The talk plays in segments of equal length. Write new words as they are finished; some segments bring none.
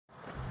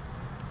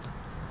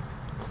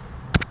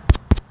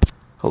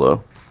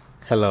Hello.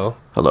 Hello.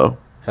 Hello.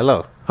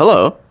 Hello.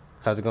 Hello.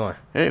 How's it going?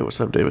 Hey,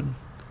 what's up, David?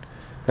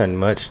 Nothing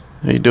much.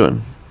 How you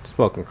doing?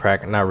 Smoking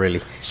crack. Not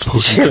really.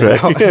 Smoking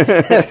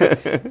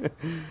crack.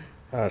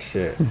 Oh,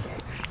 shit.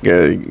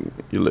 Yeah,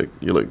 you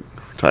look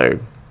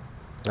tired.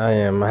 I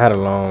am. I had a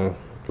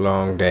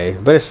long day,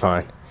 but it's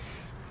fine.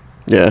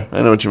 Yeah,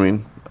 I know what you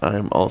mean. I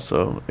am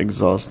also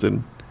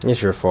exhausted. It's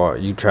your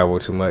fault. You travel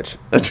too much.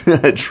 I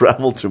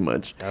travel too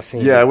much.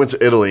 I went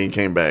to Italy and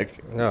came back.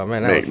 Oh,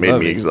 man, that was made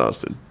lovely. me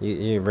exhausted. You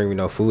didn't bring me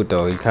no food,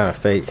 though. You kind of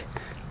fake.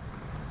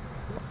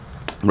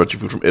 Brought you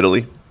food from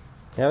Italy?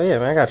 Hell yeah,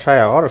 man. I got to try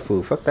out all the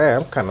food. Fuck that.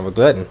 I'm kind of a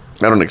glutton.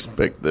 I don't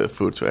expect the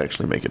food to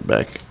actually make it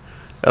back.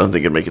 I don't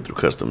think it'd make it through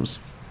customs.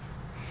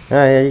 Oh,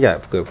 yeah, you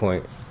got a good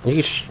point.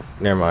 You can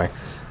never mind.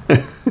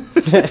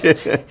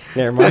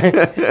 Never mind.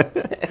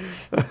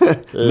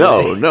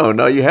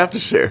 No, you have to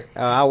share.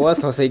 I was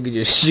going to say you could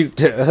just shoot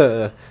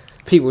the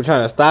people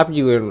trying to stop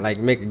you and, like,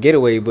 make a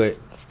getaway, but...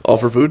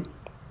 Offer food?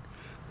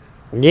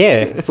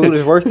 Yeah, food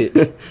is worth it.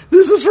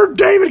 This is for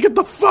David. Get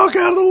the fuck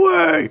out of the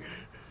way.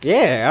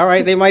 Yeah, all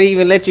right. They might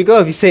even let you go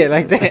if you say it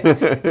like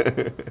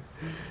that.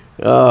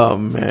 Oh,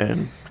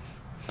 man.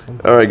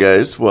 All right,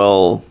 guys.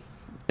 Well,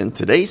 in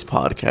today's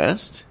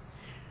podcast,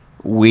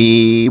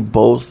 we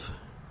both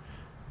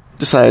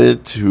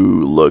decided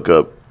to look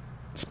up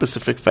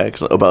specific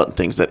facts about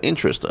things that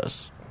interest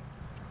us.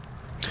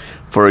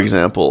 For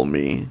example,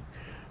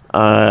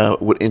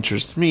 what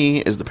interests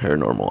me is the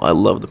paranormal. I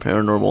love the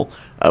paranormal.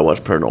 I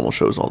watch paranormal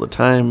shows all the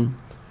time.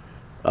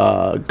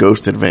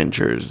 Ghost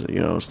adventures,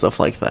 stuff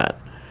like that.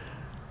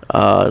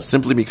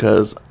 Simply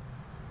because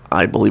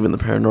I believe in the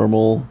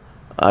paranormal.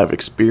 I've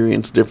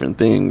experienced different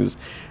things.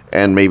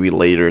 And maybe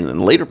later, in the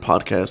later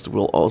podcast,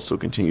 we'll also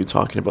continue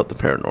talking about the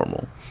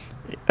paranormal.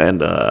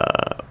 And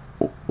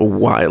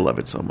why I love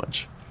it so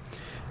much.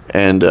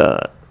 And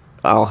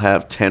I'll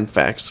have 10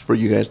 facts for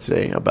you guys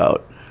today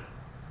about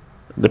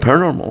the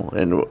paranormal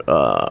and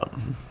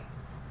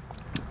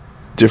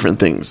different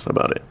things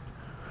about it.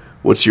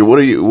 What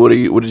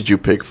did you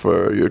pick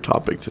for your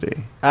topic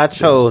today? I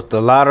chose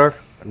the lottery,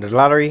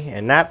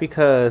 and not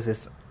because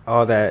it's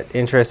all that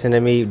interesting to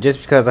me,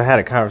 just because I had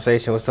a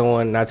conversation with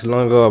someone not too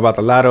long ago about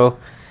the lotto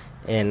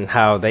and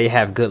how they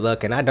have good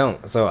luck and I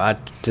don't. So I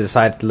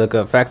decided to look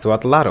up facts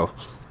about the lotto.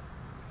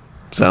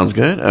 Sounds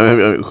good. I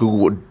mean,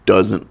 who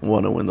doesn't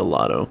want to win the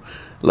lotto?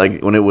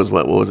 Like when it was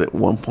what was it,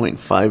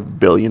 $1.5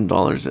 billion?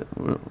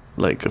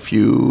 Like a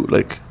few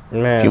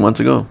months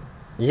ago.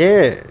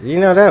 Yeah,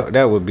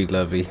 that would be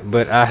lovely.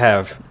 But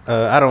I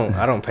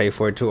don't pay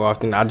for it too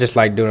often. I just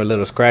like doing a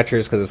little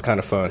scratchers because it's kind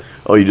of fun.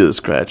 Oh, you do the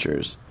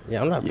scratchers?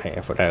 Yeah, I'm not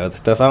paying for that other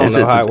stuff. I don't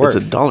know how it works.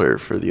 It's $1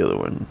 for the other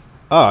one.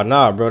 Oh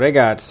no, bro! They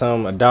got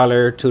some $1,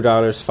 $2,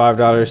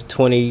 $5,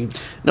 20.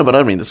 No, but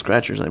I mean the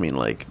scratchers. I mean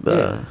like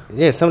the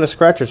Some of the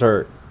scratchers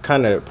are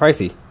kind of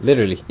pricey,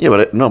 literally. Yeah,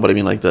 but I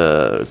mean like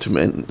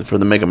for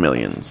the Mega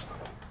Millions.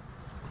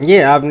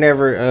 Yeah, I've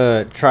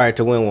never tried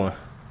to win one.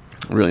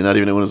 Really, not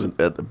even when it was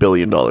at $1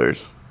 billion.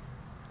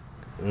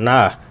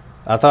 Nah,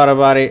 I thought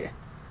about it,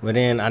 but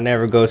then I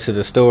never go to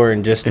the store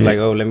and just like,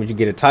 oh, let me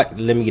get a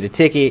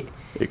ticket.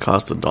 It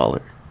cost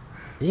 $1.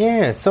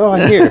 Yeah, so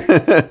I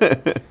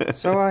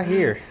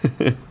hear.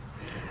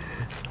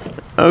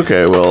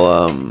 Okay,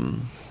 well,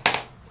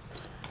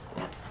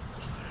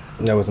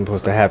 that wasn't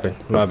supposed to happen.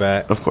 My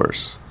bad. Of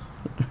course.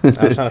 I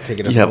was trying to pick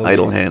it up. You have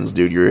idle hands,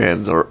 dude. Your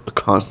hands are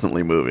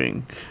constantly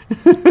moving.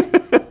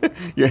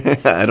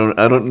 I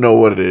don't know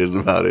what it is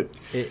about it.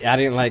 I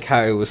didn't like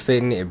how it was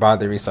sitting. It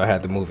bothered me, so I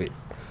had to move it.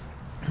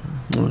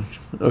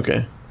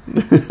 Okay.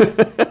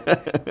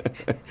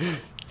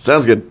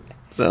 Sounds good.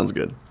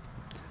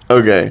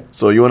 Okay,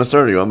 so you want to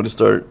start or you want me to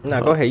start?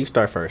 No, go ahead. You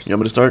start first. You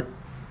want me to start?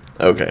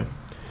 Okay.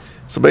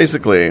 So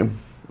basically,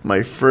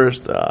 my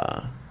first,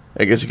 I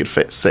guess you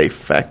could say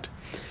fact,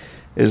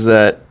 is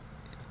that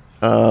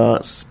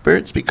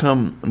spirits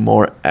become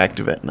more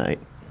active at night,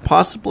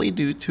 possibly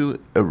due to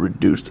a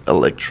reduced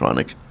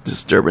electronic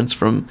disturbance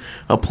from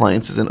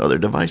appliances and other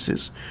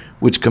devices,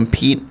 which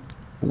compete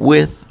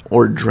with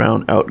or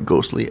drown out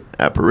ghostly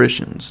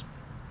apparitions.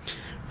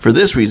 For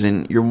this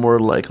reason, you're more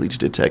likely to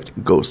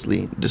detect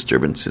ghostly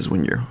disturbances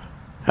when your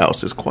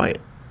house is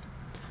quiet.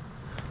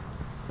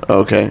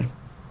 Okay.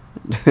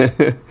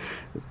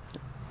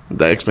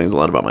 That explains a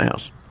lot about my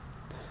house.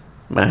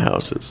 My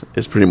house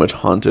is pretty much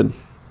haunted.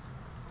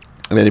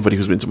 And anybody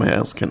who's been to my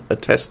house can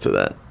attest to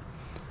that.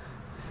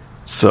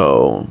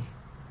 So,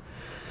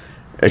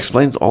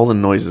 explains all the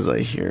noises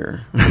I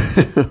hear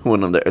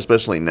when I'm there.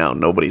 Especially now,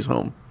 nobody's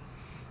home.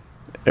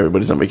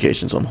 Everybody's on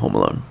vacation, so I'm home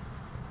alone.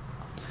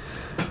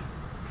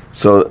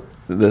 So,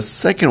 the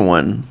second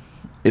one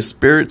is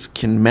spirits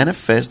can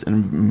manifest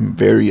in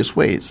various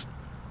ways,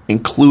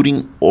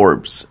 including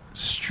orbs,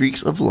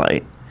 streaks of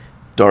light,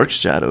 dark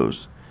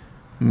shadows,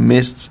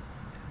 mists,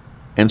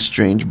 and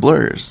strange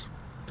blurs.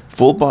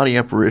 Full body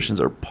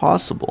apparitions are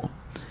possible,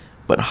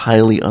 but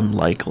highly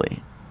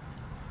unlikely.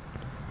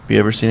 Have you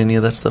ever seen any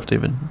of that stuff,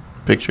 David?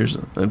 Pictures?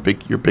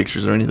 Your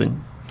pictures or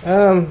anything?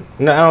 No,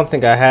 I don't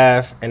think I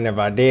have. And if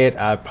I did,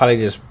 I probably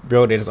just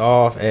wrote this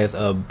off as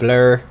a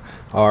blur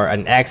or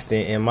an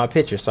accident in my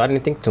picture. So I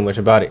didn't think too much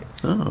about it.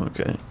 Oh,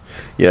 okay.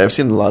 Yeah, I've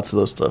seen lots of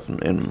those stuff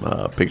in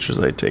pictures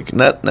I take.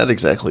 Not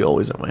exactly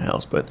always at my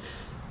house, but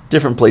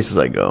different places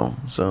I go.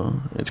 So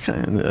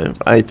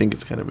I think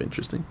it's kind of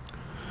interesting.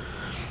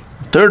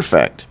 Third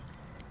fact: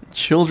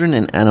 children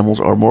and animals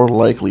are more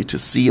likely to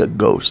see a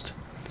ghost.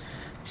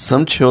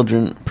 Some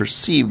children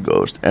perceive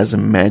ghosts as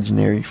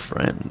imaginary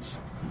friends.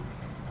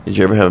 Did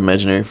you ever have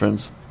imaginary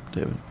friends,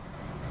 David?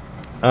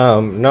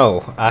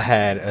 No. I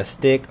had a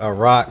stick, a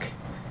rock,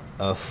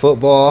 a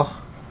football,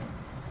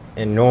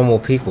 and normal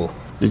people.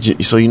 Did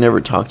you? So you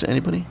never talked to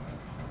anybody?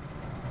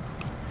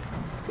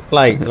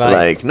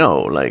 Like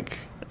No,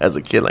 as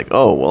a kid,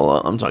 oh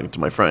well, I'm talking to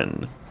my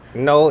friend.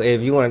 No,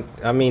 if you want,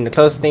 I mean, the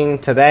closest thing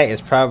to that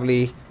is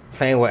probably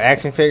playing with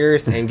action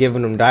figures and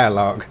giving them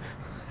dialogue.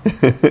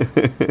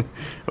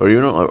 Are you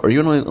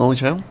an only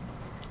child?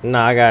 No,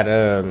 I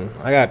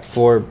got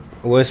four.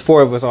 Well, it's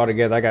four of us all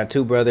together. I got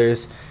two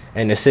brothers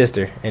and a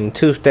sister and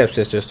two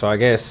stepsisters. So I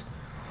guess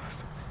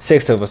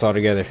 6 of us all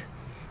together.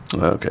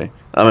 Okay,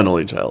 I'm an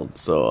only child,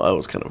 so I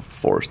was kind of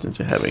forced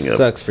into having a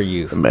sucks for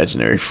you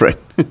imaginary friend.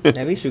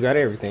 At least you got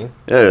everything.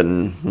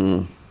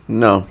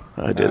 No,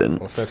 I didn't.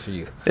 Well, sucks for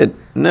you.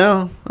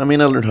 No, I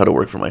mean I learned how to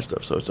work for my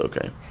stuff, so it's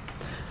okay.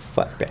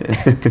 Fuck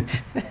that.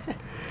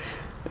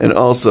 And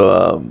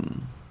also,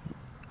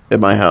 at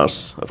my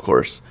house, of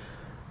course,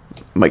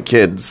 my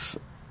kids.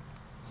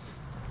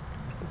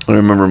 I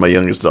remember my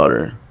youngest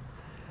daughter.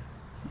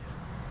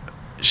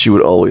 She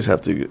would always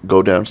have to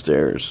go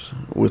downstairs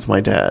with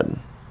my dad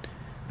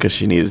because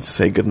she needed to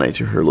say goodnight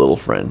to her little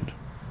friend.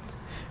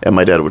 And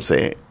my dad would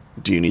say,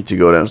 "Do you need to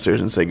go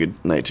downstairs and say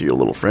goodnight to your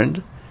little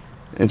friend?"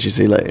 And she'd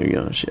say,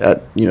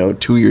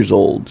 at 2 years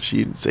old,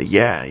 she'd say,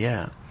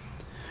 "Yeah."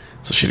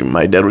 So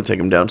my dad would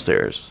take her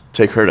downstairs.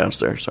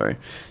 Sorry,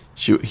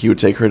 he would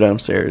take her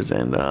downstairs,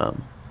 and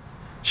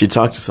she'd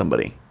talk to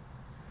somebody.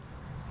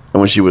 And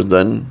when she was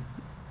done,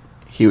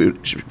 she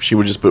would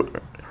just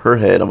put her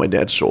head on my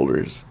dad's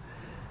shoulders,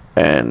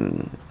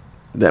 and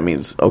that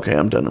means, okay,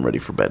 I'm done. I'm ready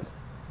for bed.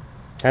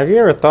 Have you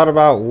ever thought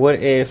about what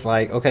if,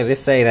 okay,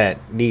 let's say that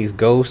these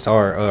ghosts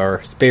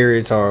or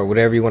spirits or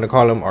whatever you want to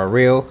call them are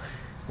real.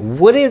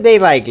 What if they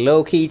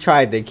low key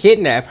tried to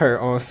kidnap her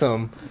on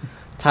some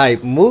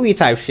movie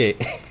type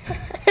shit?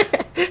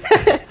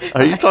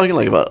 Are you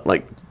talking about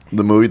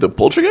the movie The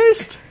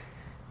Poltergeist?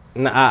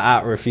 No,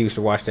 I refuse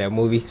to watch that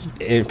movie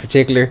in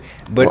particular.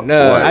 But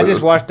I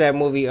just watched that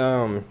movie.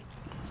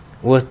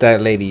 What's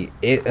that lady?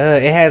 It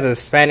has a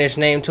Spanish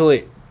name to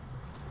it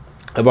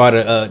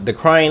about the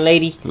crying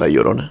lady. La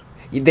Llorona.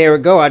 There we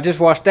go. I just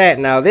watched that.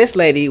 Now this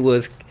lady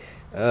was,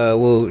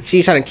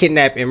 she's trying to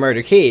kidnap and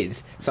murder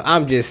kids. So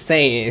I'm just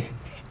saying,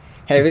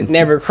 have it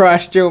never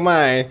crossed your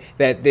mind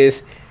that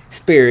this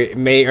spirit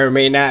may or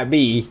may not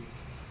be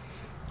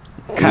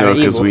kind of evil?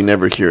 Because we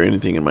never hear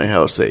anything in my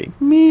house say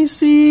 "mis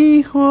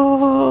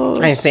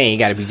hijos." I ain't saying you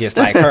got to be just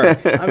like her.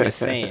 I'm just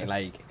saying,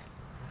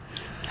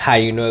 how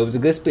you know it was a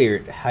good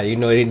spirit? How you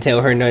know it didn't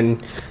tell her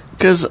nothing?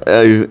 Because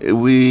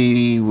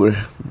we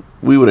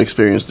would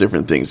experience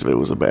different things if it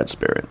was a bad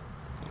spirit.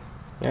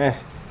 Yeah.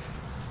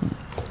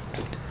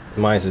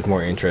 Mine's is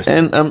more interesting.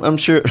 And I'm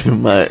sure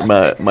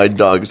my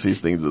dog sees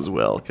things as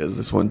well. Because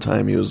this one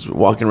time he was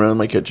walking around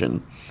my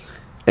kitchen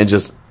and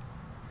just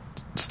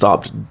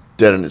stopped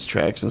dead in his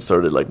tracks and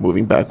started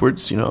moving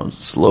backwards,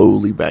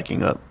 slowly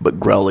backing up, but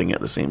growling at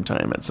the same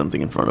time at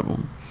something in front of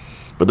him.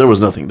 But there was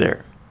nothing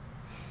there.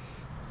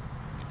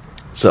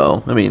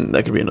 So, I mean,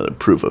 that could be another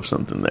proof of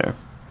something there.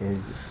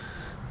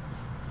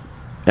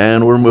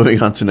 And we're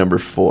moving on to number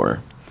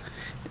 4.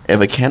 If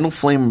a candle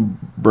flame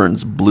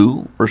burns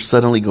blue or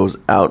suddenly goes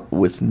out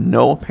with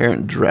no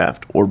apparent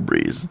draft or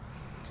breeze,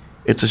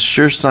 it's a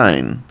sure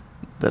sign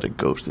that a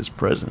ghost is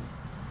present.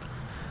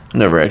 I've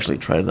never actually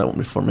tried that one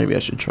before. Maybe I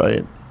should try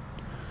it.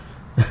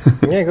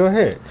 Yeah, go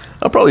ahead.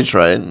 I'll probably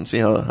try it and see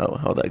how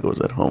that goes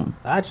at home.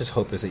 I just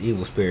hope it's an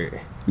evil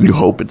spirit. You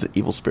hope it's an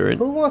evil spirit?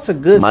 Who wants a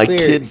good My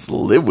spirit? My kids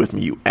live with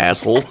me, you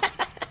asshole.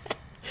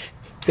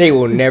 They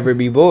will never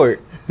be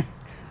bored.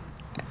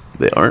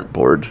 They aren't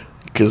bored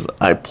because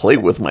I play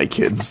with my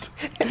kids.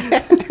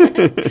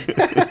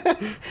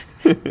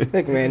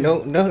 Look, man,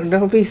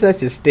 don't be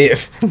such a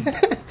stiff.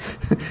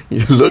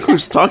 Look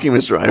who's talking,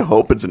 mister. I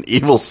hope it's an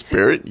evil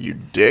spirit, you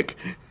dick.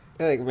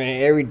 Look,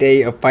 man, every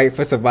day a fight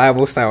for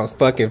survival sounds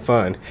fucking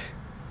fun.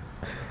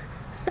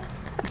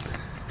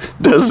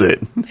 Does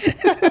it?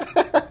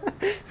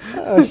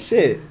 Oh,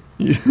 shit.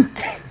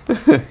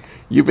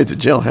 You've been to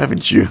jail,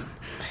 haven't you?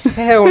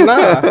 Hell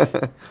nah.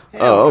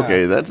 Oh,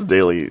 okay. That's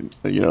daily,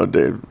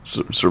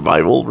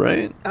 survival,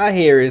 right? I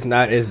hear it's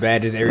not as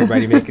bad as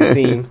everybody make it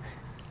seem.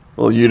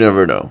 Well, you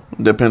never know.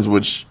 Depends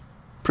which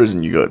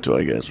prison you go to,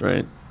 I guess,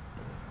 right?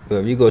 Well,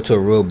 if you go to a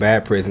real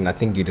bad prison, I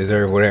think you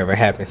deserve whatever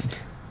happens.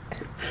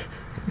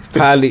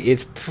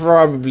 It's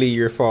probably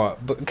your fault,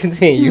 but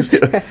continue.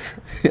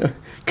 Yeah.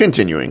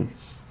 Continuing.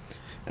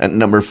 At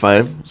number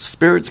 5,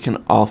 spirits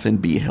can often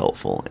be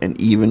helpful and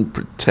even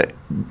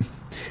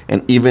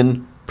and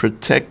even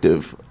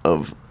protective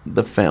of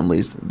the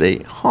families they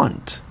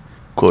haunt,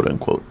 quote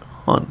unquote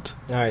haunt.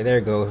 All right, there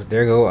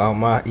go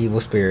my evil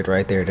spirit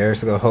right there.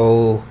 There's my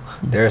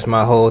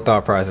whole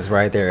thought process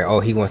right there. Oh,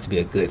 he wants to be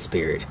a good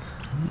spirit.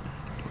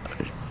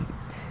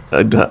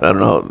 I don't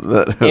know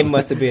that. It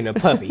must have been a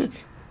puppy.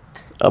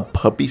 A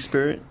puppy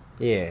spirit?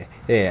 Yeah,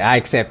 I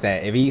accept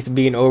that. If he's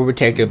being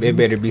overprotective, it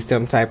better be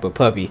some type of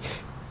puppy.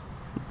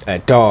 A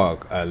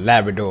dog, a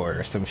Labrador,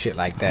 or some shit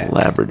like that.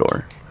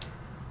 Labrador.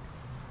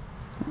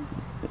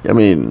 I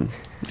mean, you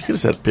could have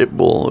said pit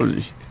bull.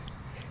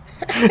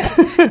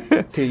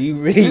 Do you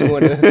really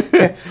want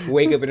to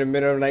wake up in the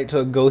middle of the night to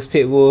a ghost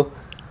pit bull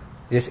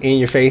just in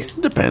your face?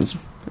 Depends.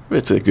 If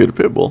it's a good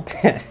pit bull.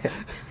 I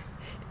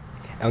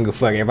don't give a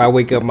fuck. If I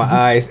wake up my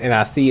eyes and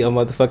I see a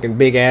motherfucking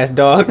big ass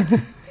dog,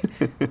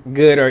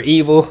 good or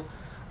evil,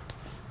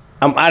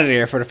 I'm out of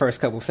there for the first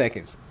couple of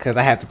seconds because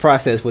I have to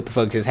process what the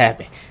fuck just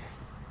happened.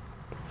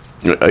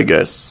 I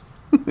guess.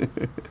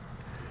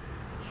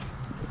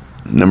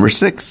 Number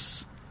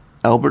 6.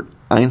 Albert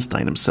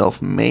Einstein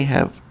himself may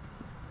have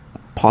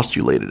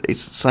postulated a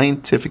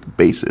scientific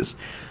basis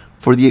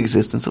for the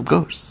existence of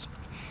ghosts.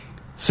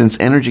 Since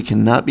energy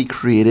cannot be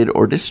created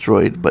or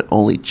destroyed, but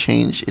only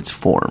change its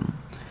form,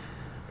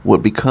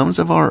 what becomes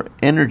of our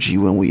energy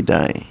when we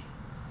die?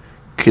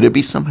 Could it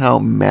be somehow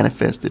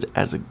manifested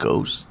as a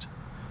ghost?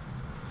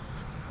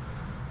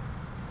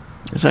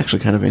 It's actually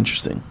kind of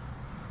interesting.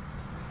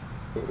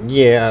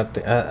 Yeah,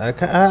 I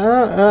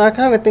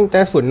kind of think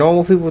that's what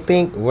normal people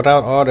think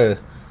without all the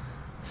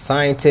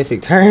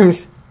scientific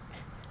terms.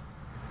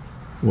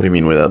 What do you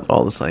mean without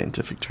all the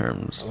scientific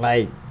terms?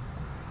 Like,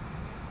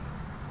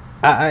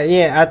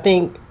 I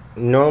think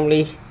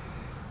normally,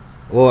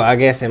 well, I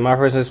guess in my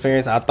personal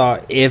experience, I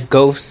thought if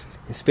ghosts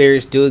and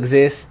spirits do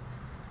exist,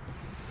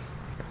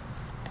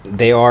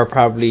 they are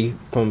probably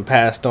from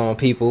passed on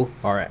people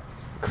or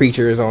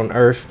creatures on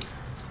Earth.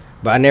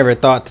 But I never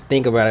thought to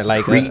think about it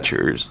like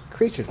creatures.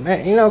 Creatures,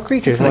 man. You know,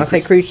 creatures. When I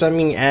say creatures, I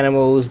mean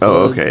animals,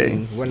 bugs,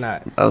 and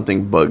whatnot. I don't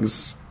think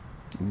bugs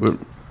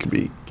could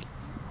be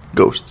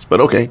ghosts, but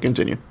okay,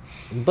 continue.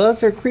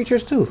 Bugs are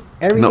creatures too.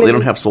 No, they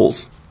don't have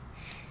souls.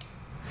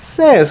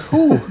 Says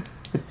who?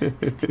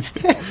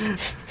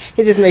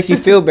 It just makes you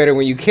feel better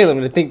when you kill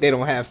them to think they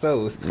don't have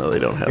souls. No, they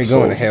don't have You're souls.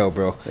 going to hell,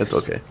 bro. It's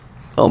okay.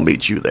 I'll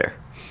meet you there.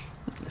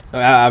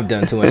 I've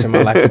done too much in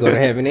my life to go to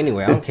heaven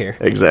anyway. I don't care.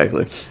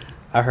 Exactly.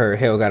 I heard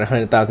hell got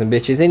 100,000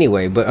 bitches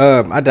anyway, but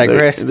I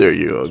digress. There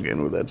you go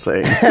again with that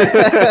saying.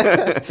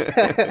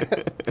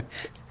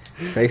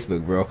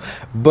 Facebook, bro.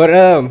 But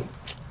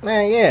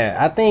man, yeah,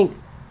 I think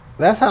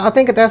that's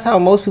how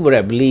most people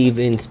that believe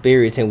in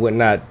spirits and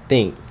whatnot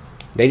think.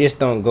 They just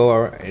don't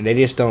go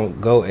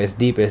as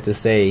deep as to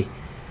say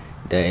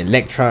the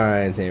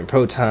electrons and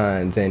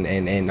protons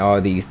and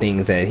all these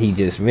things that he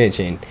just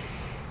mentioned.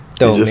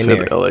 You just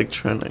said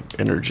electronic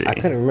energy. I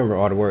couldn't remember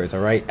all the words,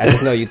 all right? I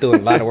just know you threw a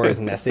lot of words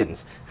in that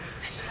sentence.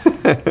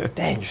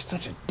 Damn, you're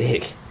such a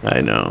dick.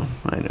 I know.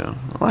 Well,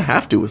 I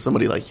have to with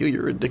somebody like you.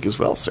 You're a dick as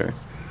well, sir.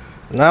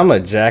 No, I'm a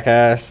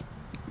jackass.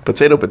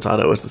 Potato,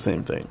 it's the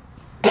same thing.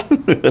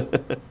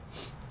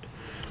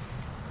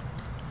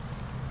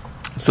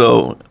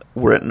 So,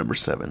 we're at number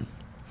 7.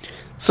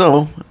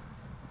 So,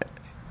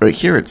 right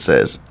here it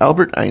says,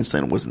 Albert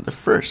Einstein wasn't the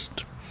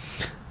first.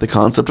 The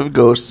concept of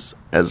ghosts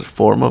as a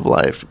form of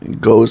life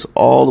goes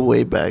all the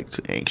way back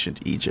to ancient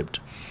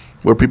Egypt,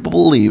 where people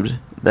believed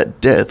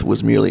that death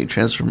was merely a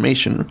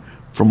transformation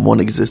from one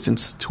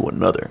existence to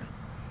another.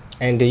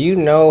 And do you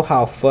know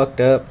how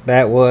fucked up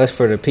that was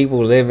for the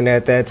people living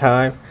at that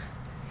time?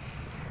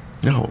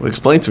 No,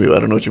 explain to me. I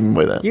don't know what you mean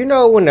by that. You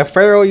know when the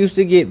pharaoh used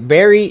to get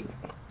buried,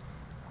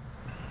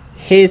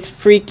 his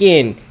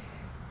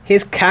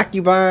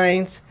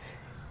concubines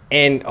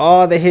and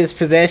all his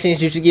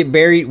possessions used to get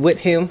buried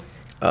with him?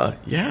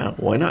 Yeah,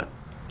 why not?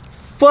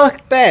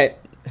 Fuck that.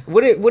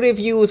 What if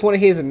you was one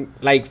of his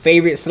like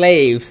favorite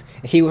slaves?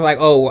 He was like,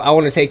 "Oh, I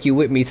want to take you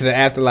with me to the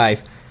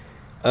afterlife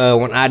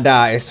when I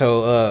die.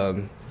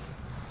 So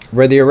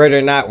whether you're ready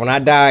or not, when I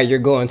die, you're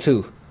going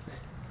too."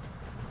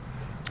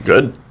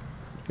 Good.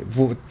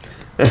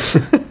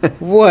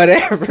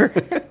 Whatever.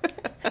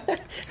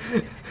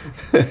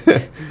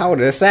 I would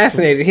have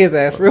assassinated his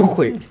ass real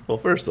quick. Well,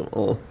 first of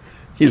all,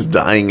 he's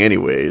dying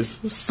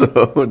anyways, so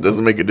it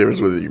doesn't make a difference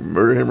whether you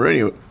murder him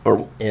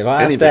or if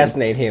I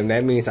assassinate him,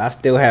 that means I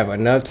still have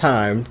enough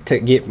time to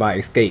get my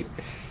escape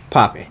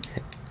popping.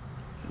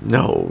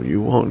 No,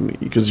 you won't,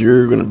 because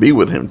you're going to be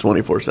with him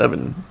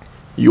 24/7.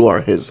 You are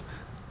his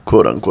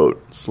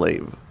quote-unquote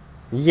slave.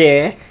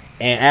 Yeah,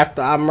 and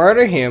after I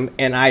murder him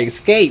and I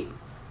escape,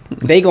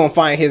 they going to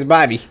find his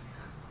body.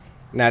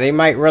 Now, they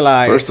might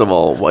realize... First of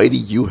all, why do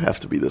you have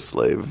to be the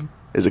slave?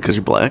 Is it because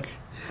you're black?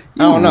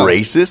 You I don't know.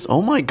 Racist?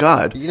 Oh my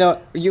god. You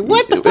know,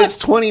 what the fuck? It's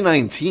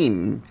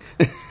 2019.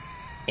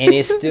 And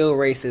it's still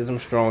racism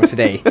strong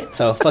today.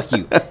 So fuck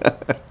you.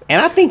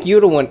 And I think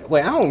you're the one.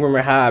 Wait, I don't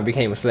remember how I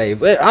became a slave,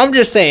 but I'm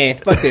just saying,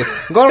 fuck this.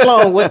 Going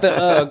along with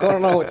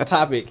the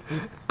topic,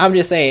 I'm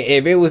just saying,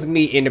 if it was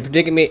me in the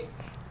predicament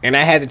and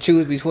I had to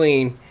choose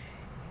between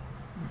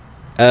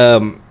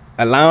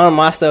Allowing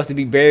myself to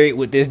be buried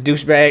with this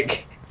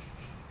douchebag,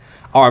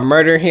 or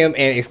murder him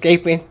and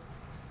escaping,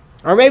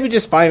 or maybe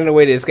just finding a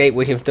way to escape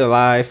with him still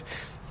alive.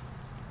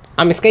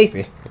 I'm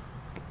escaping.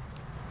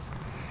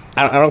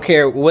 I don't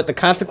care what the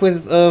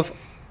consequences of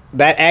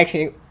that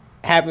action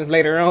happens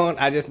later on.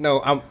 I just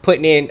know I'm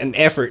putting in an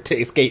effort to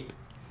escape.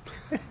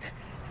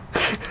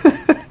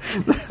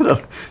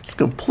 It's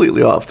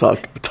completely off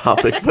topic,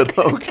 but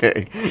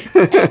okay.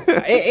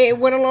 It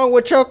went along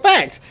with your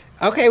facts.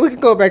 Okay, we can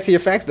go back to your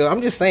facts though.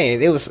 I'm just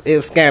saying it was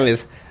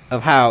scandalous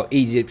of how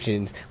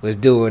Egyptians was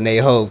doing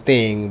their whole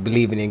thing,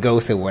 believing in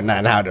ghosts and whatnot,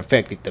 and how it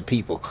affected the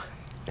people.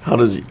 How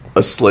does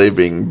a slave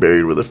being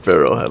buried with a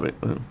pharaoh have it?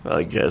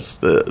 I guess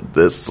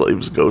the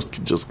slave's ghost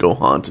could just go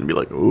haunt and be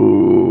like,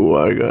 "Ooh,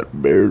 I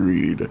got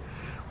buried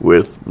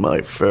with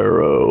my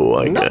pharaoh."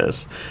 I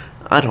guess.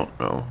 I don't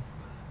know.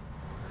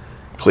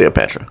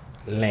 Cleopatra.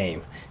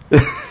 Lame. All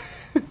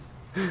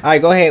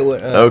right, go ahead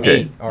with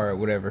okay. 8 or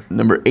whatever.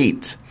 Number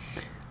 8.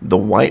 The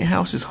White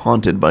House is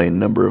haunted by a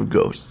number of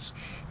ghosts,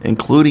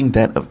 including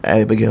that of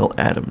Abigail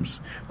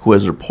Adams, who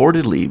has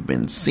reportedly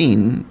been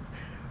seen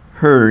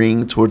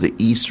hurrying toward the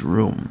East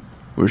Room,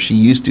 where she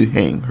used to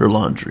hang her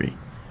laundry.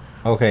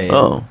 Okay.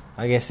 Oh.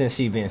 I guess since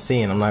she's been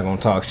seen, I'm not going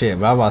to talk shit,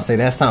 but I'm about to say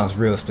that sounds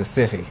real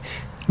specific.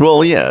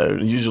 Well, yeah,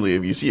 usually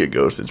if you see a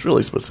ghost, it's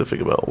really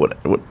specific about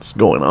what's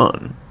going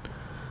on.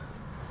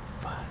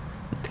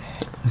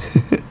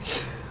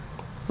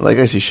 Like,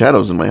 I see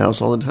shadows in my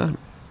house all the time.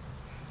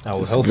 I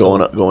would Just hope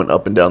going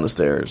up and down the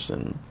stairs,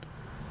 and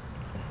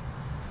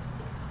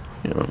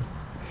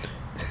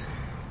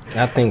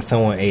I think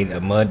someone ate a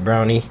mud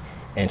brownie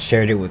and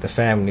shared it with the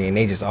family, and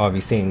they just all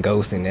be seeing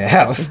ghosts in their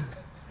house.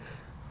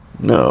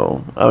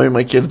 No, I mean,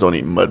 my kids don't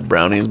eat mud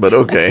brownies, but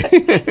okay.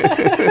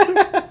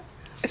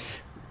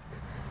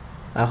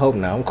 I hope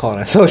not. I'm calling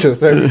it social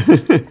service.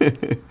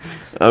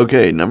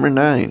 Okay, number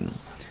 9.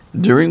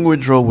 During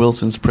Woodrow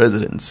Wilson's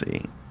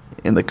presidency,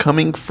 in the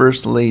coming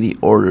First Lady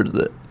ordered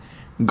the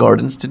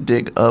gardens to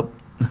dig up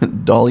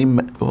Dolly.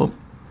 What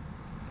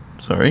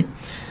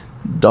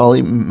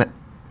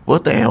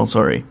the hell?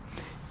 Sorry.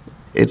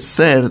 It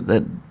said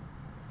that.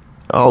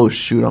 Oh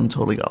shoot! I'm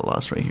totally got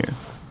lost right here.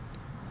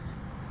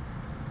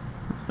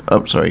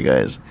 Oh, sorry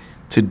guys.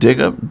 To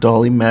dig up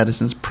Dolly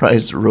Madison's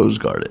prized rose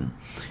garden.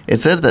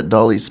 It said that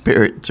Dolly's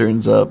spirit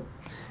turns up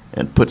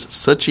and puts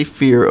such a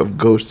fear of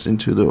ghosts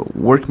into the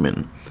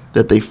workmen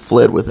that they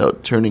fled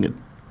without turning a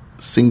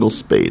single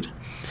spade.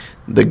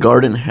 The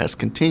garden has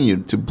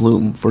continued to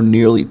bloom for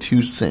nearly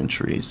 2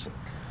 centuries.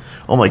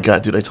 Oh my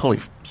god, dude, I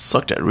totally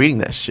sucked at reading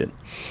that shit.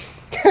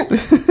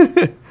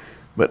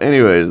 But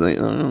anyways,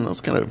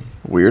 that's kind of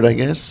weird, I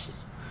guess.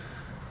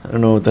 I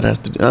don't know what that has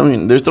to do. I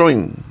mean, they're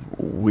throwing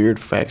weird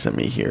facts at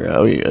me here.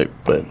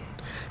 But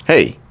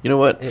hey, you know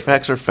what?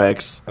 Facts are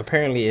facts.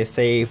 Apparently, it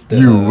saved the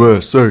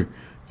USA.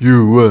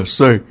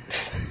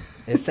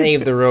 It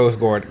saved the rose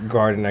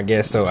garden, I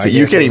guess. So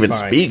you can't even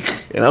speak,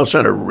 and I was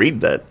trying to read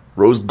that.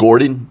 Rose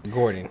Gordon.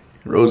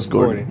 Rose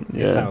Gordon.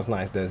 Yeah. It sounds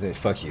nice, doesn't it?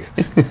 Fuck you.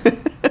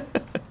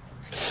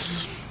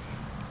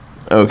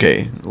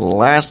 Okay,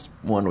 last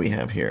one we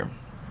have here.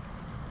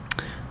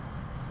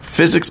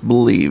 Physics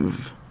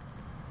believe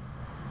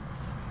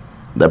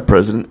that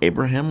President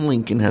Abraham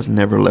Lincoln has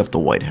never left the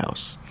White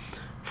House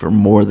for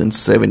more than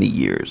 70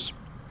 years.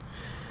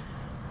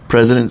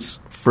 Presidents,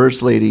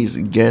 First Ladies,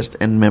 guests,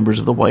 and members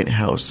of the White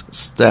House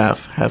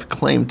staff have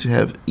claimed to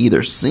have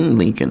either seen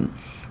Lincoln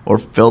or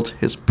felt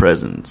his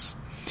presence.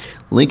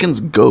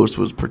 Lincoln's ghost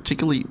was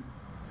particularly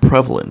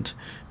prevalent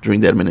during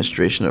the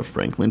administration of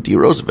Franklin D.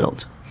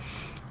 Roosevelt,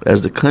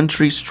 as the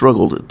country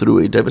struggled through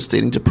a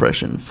devastating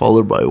depression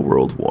followed by a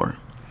world war.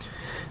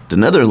 The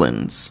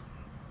Netherlands,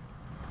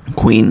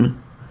 Queen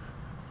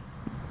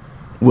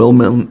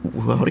Wilhelmina,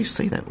 how do you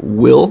say that?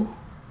 Wilhelmina?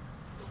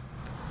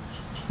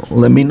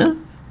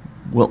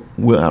 Well,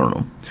 I don't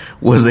know,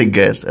 was a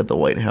guest at the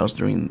White House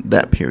during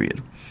that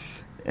period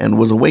and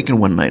was awakened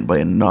one night by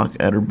a knock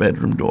at her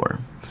bedroom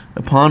door.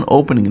 Upon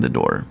opening the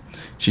door,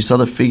 she saw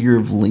the figure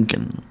of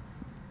Lincoln,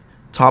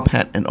 top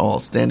hat and all,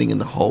 standing in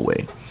the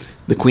hallway.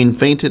 The Queen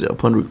fainted.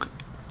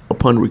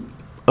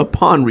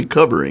 Upon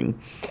recovering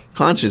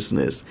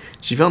consciousness,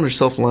 she found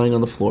herself lying on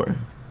the floor.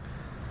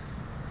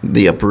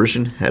 The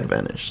apparition had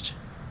vanished.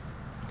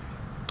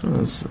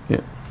 That's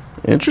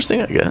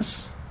interesting, I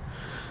guess.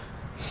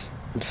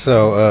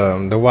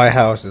 So the White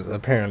House is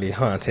apparently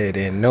haunted,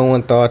 and no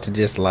one thought to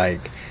just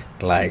like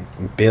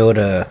build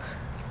a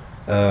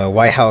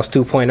White House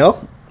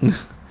 2.0.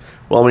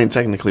 Well, I mean,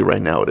 technically,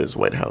 right now it is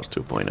White House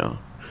 2.0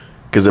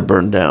 because it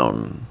burned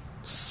down.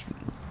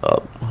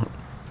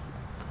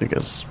 I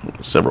guess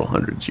several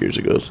hundred years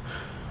ago.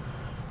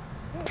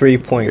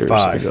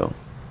 3.5.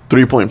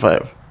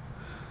 3.5.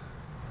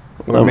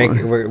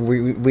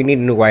 We need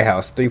a new White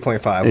House.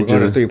 3.5. We're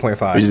going to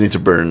 3.5. We just need to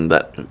burn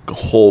that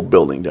whole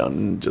building down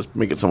and just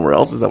make it somewhere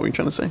else. Is that what you're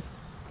trying to say?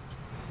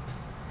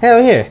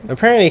 Hell yeah.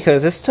 Apparently,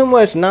 because there's too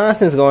much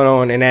nonsense going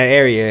on in that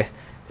area.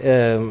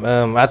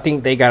 I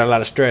think they got a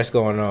lot of stress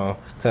going on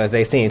because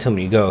they seeing too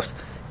many ghosts,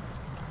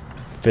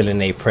 feeling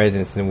their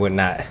presence and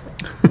whatnot.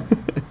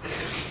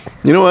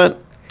 You know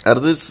what? Out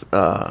of this,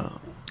 I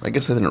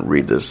guess I didn't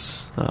read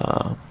this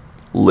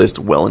list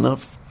well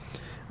enough.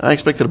 I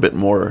expected a bit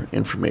more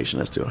information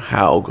as to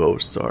how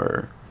ghosts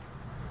are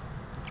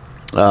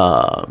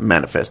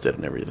manifested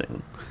and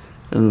everything.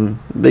 And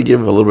they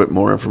give a little bit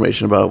more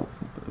information about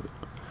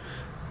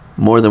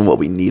more than what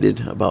we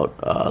needed about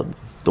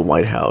the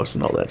White House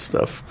and all that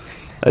stuff.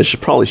 I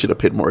probably should have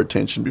paid more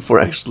attention before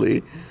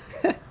actually.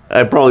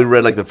 I probably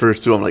read like the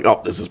first two. I'm like,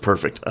 oh, this is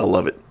perfect. I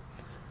love it.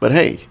 But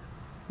hey,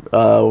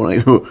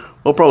 we'll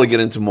probably get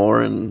into more,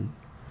 and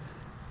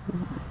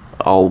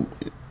I'll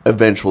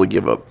eventually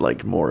give up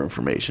like more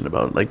information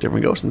about like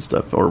different ghosts and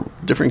stuff, or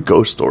different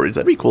ghost stories.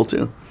 That'd be cool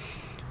too.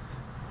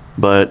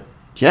 But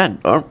yeah,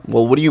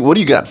 well, what do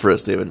you got for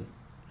us, David?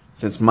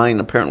 Since mine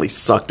apparently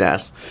sucked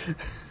ass.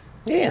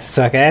 Yeah,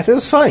 suck ass. It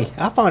was funny.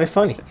 I found it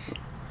funny.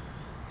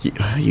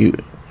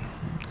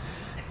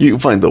 You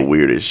find the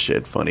weirdest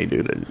shit funny,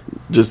 dude.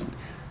 Just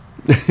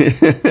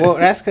well,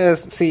 that's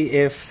because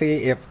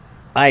if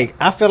like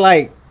I feel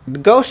like the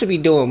ghosts should be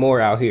doing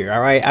more out here.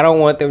 All right, I don't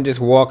want them just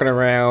walking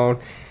around.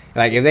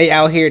 Like if they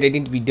out here, they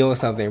need to be doing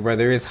something.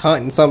 Whether it's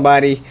hunting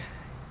somebody,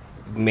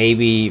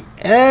 maybe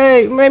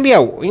like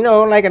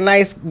a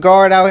nice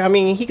guard out. I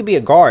mean, he could be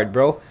a guard,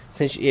 bro.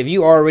 Since if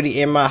you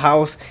already in my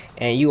house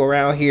and you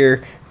around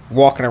here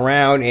walking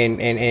around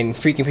and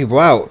freaking people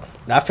out,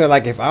 I feel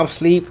like if I'm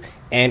asleep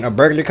and a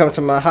burglar comes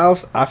to my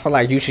house, I feel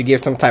like you should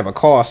give some type of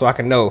call so I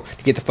can know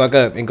to get the fuck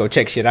up and go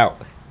check shit out.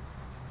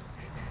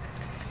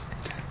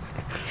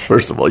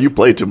 First of all, you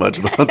play too much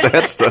about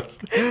that stuff.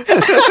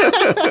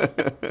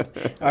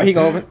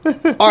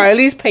 Or at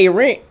least pay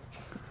rent.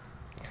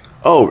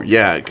 Oh,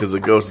 yeah, because the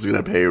ghost is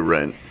going to pay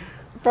rent.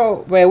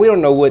 Bro, man, we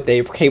don't know what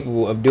they're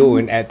capable of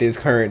doing at this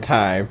current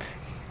time.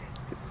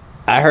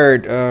 I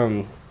heard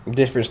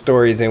different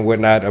stories and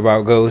whatnot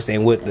about ghosts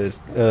and what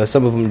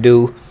some of them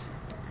do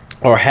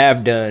or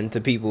have done to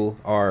people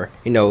or,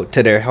 to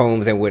their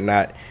homes and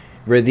whatnot.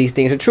 Whether these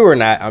things are true or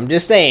not, I'm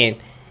just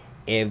saying,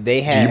 if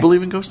they have... Do you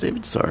believe in ghosts,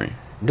 David? Sorry.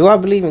 Do I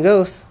believe in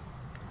ghosts?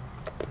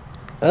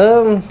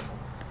 I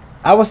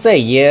would say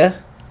yeah.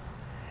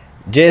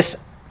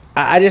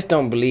 I just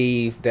don't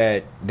believe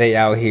that they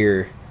out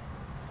here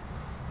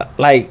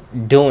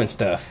like doing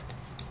stuff.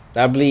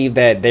 I believe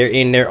that they're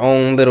in their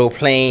own little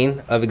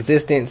plane of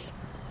existence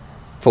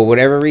for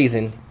whatever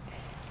reason,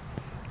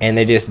 and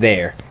they're just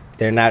there.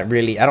 They're not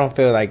really. I don't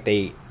feel like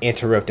they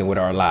interrupting with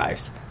our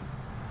lives,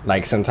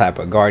 like some type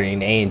of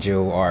guardian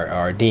angel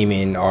or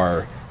demon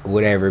or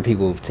whatever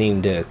people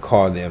seem to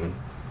call them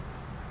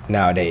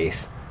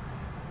nowadays.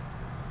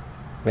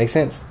 Make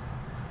sense?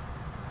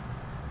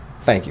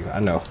 Thank you. I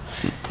know.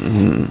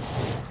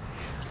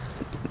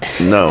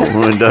 No,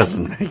 it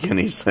doesn't make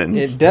any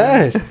sense. It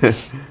does.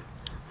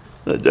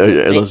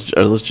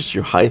 Are those just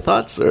your high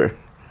thoughts, or?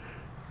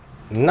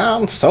 Nah,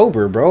 I'm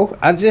sober, bro.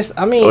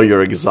 Oh,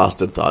 your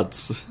exhausted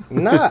thoughts.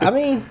 Nah, I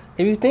mean,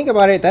 if you think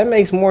about it, that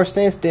makes more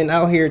sense than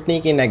out here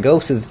thinking that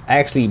ghosts is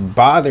actually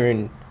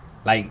bothering,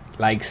 like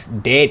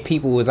dead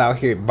people was out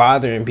here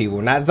bothering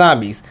people, not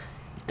zombies.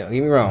 Don't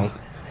get me wrong,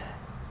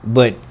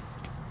 but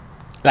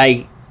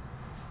like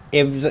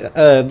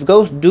if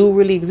ghosts do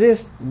really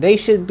exist, they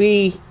should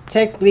be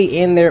technically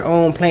in their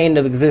own plane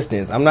of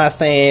existence. I'm not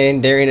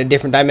saying they're in a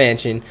different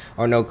dimension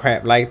or no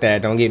crap like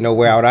that. Don't get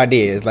nowhere out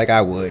ideas like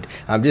I would.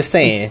 I'm just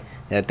saying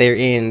that they're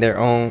in their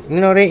own.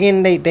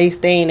 They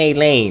stay in a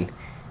lane.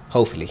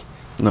 Hopefully.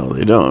 No,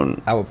 they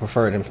don't. I would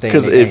prefer them stay.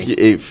 Because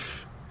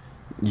if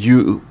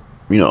you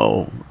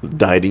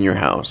died in your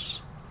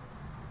house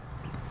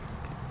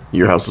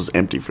was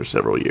empty for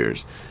several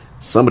years.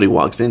 Somebody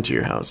walks into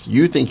your house.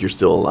 You think you're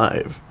still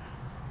alive.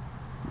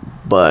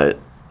 But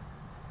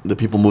the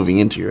people moving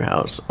into your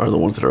house are the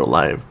ones that are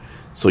alive.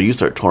 So you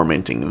start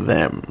tormenting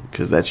them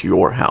because that's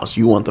your house.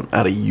 You want them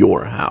out of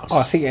your house.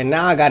 Oh, see, and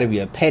now I got to be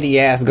a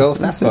petty-ass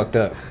ghost? That's fucked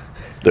up.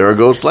 There are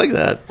ghosts like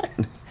that.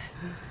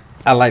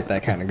 I like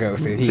that kind of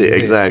ghost. See,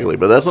 exactly.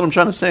 But that's what I'm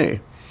trying to say.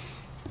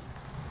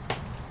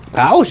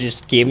 I was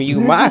just giving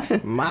you my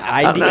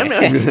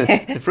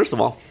idea. First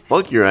of all,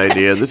 fuck your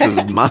idea. This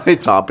is my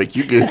topic.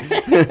 You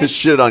can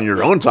shit on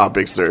your own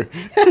topic, sir.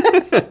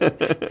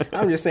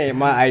 I'm just saying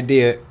my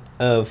idea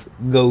of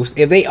ghosts.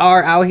 If they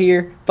are out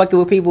here fucking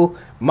with people,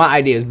 my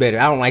idea is better.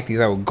 I don't like these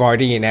old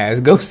guardian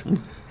ass ghosts.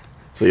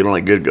 So you don't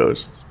like good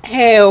ghosts?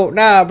 Hell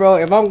nah, bro.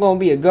 If I'm gonna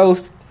be a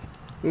ghost,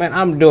 man,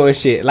 I'm doing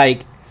shit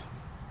like.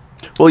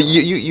 Well,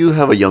 you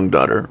have a young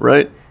daughter,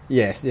 right?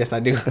 Yes, I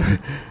do.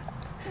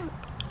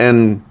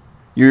 And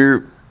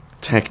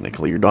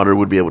technically your daughter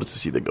would be able to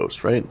see the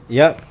ghost, right?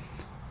 Yep.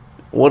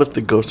 What if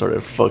the ghost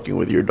started fucking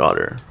with your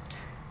daughter?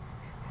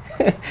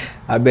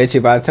 I bet you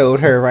if I told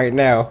her right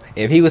now,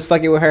 if he was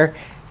fucking with her,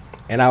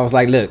 and I was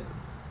like, look.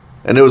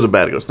 And it was a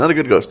bad ghost. Not a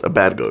good ghost, a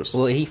bad ghost.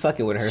 Well, he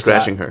fucking with her.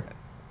 Scratching her.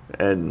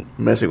 And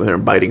messing with her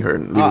and biting her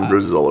and leaving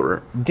bruises all over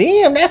her.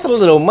 Damn, that's a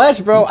little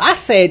much, bro. I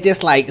said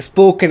just like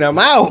spooking them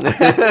out.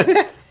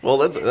 Well,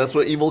 that's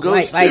what evil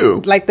ghosts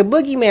do. Like the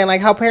boogeyman, like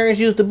how parents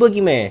use the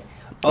boogeyman.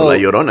 La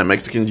Llorona.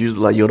 Mexicans use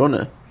La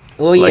Llorona.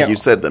 Well, like you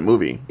said, the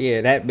movie.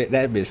 Yeah, that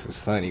bitch was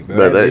funny, bro.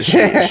 But that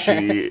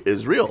she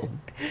is real.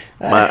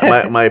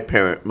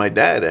 My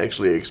dad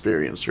actually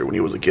experienced her when he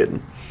was a kid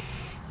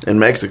in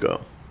Mexico.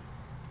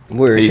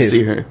 Where is you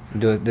see her?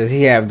 Does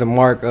he have the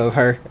mark of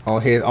her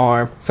on his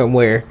arm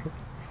somewhere?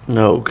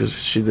 No,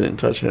 because she didn't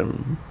touch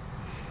him.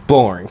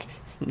 Boring.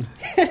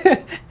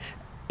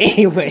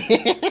 Anyway.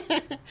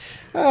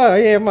 Oh,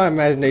 yeah, my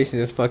imagination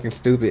is fucking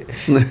stupid.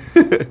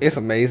 It's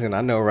amazing,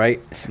 I know,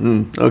 right?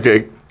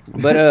 Okay.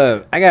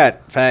 But I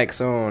got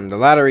facts on the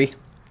lottery,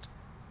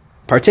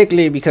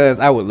 particularly because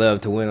I would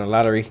love to win a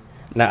lottery.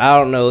 Now, I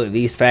don't know if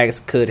these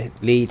facts could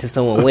lead to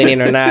someone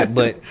winning or not,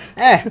 but...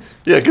 Yeah,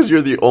 because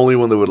you're the only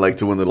one that would like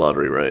to win the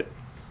lottery, right?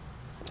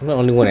 I'm the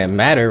only one that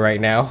matter right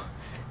now.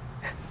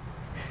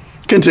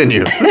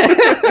 Continue.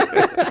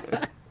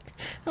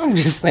 I'm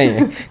just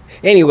saying.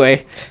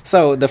 Anyway,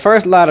 so the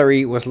first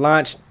lottery was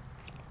launched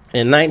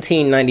in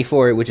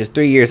 1994, which is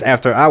 3 years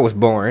after I was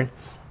born.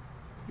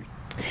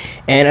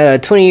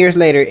 And 20 years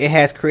later, it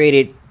has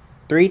created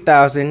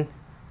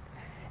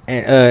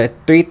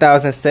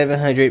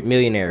 3,700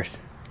 millionaires.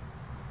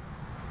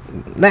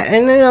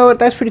 And you know what?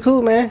 That's pretty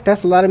cool, man.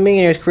 That's a lot of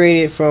millionaires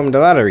created from the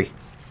lottery.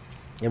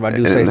 If I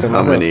do say so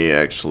myself. How many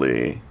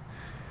actually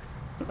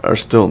are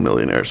still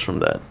millionaires from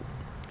that?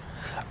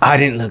 I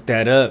didn't look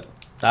that up.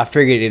 I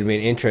figured it'd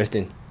been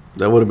interesting.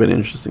 That would have been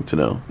interesting to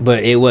know.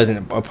 But it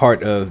wasn't a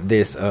part of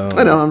this.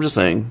 I know. I'm just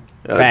saying.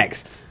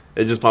 Facts.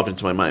 It just popped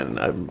into my mind.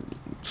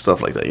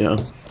 Stuff like that, you know.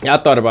 Yeah, I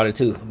thought about it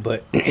too,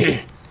 but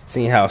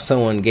seeing how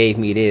someone gave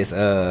me this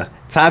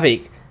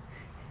topic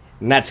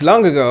not too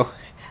long ago,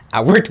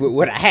 I worked with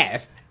what I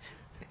have.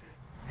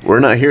 We're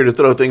not here to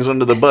throw things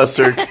under the bus,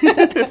 sir.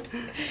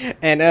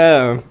 And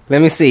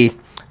let me see.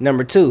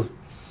 Number 2,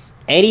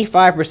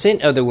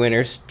 85% of the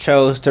winners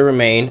chose to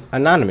remain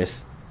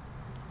anonymous.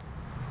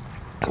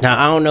 Now,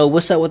 I don't know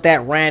what's up with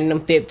that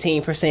random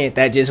 15%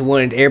 that just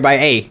wanted everybody,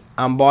 hey,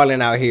 I'm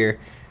balling out here.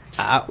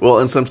 Well,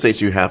 in some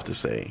states you have to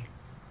say.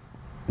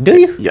 Do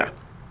you? Yeah.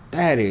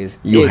 That is.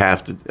 You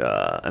have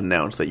to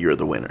announce that you're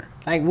the winner.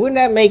 Like, wouldn't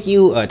that make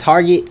you a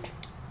target?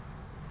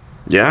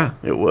 Yeah,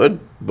 it would.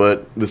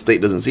 But the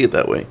state doesn't see it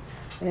that way.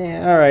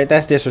 Yeah, all right,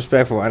 that's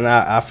disrespectful, and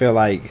I feel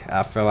like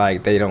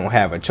they don't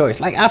have a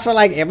choice. Like, I feel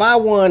like if I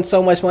won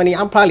so much money,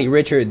 I'm probably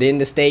richer than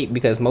the state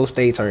because most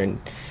states are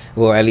in,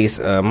 well, at least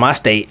my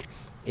state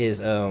is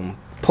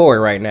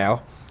poor right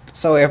now.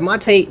 So if my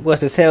tape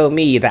was to tell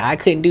me that I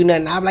couldn't do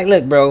nothing, I'm like,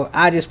 look, bro,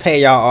 I just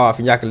pay y'all off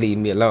and y'all can leave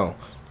me alone.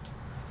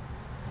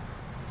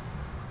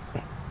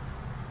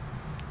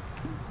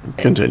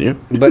 Continue.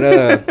 But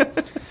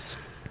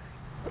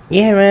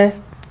yeah,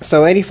 man.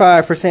 So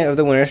 85% of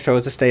the winners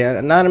chose to stay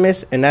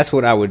anonymous, and that's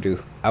what I would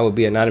do. I would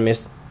be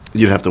anonymous.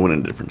 You'd have to win in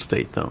a different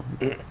state, though.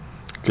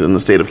 Because in the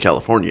state of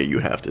California, you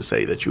have to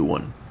say that you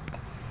won.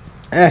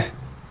 I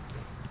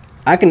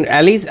could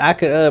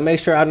make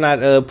sure I'm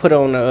not put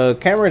on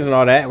cameras and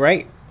all that,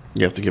 right?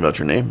 You have to give out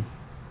your name.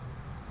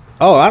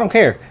 Oh, I don't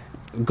care.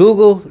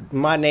 Google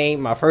my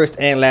name, my first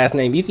and last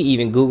name. You can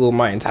even Google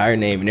my entire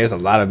name, and there's a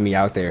lot of me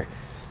out there.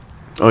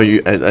 Oh,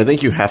 I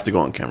think you have to go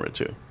on camera,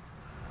 too.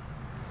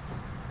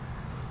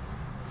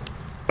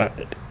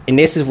 And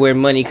this is where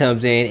money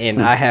comes in, and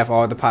I have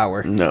all the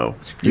power. No,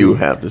 you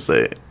have to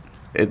say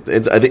it.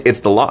 I think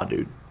it's the law,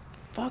 dude.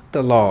 Fuck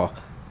the law.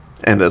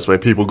 And that's why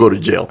people go to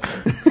jail.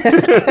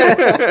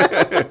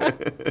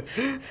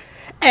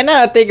 And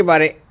now I think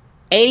about it,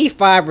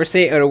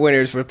 85% of the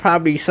winners were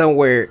probably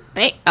somewhere.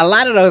 A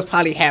lot of those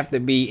probably have to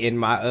be in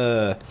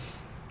my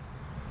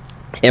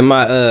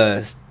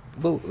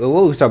what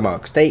were we talking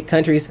about? State,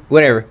 countries,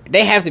 whatever.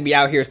 They have to be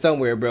out here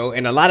somewhere, bro.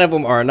 And a lot of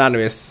them are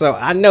anonymous. So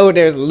I know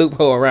there's a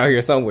loophole around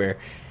here somewhere.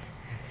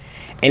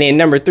 And then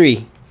number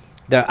 3,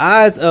 the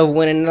odds of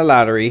winning the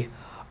lottery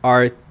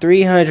are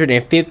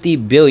 350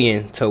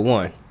 billion to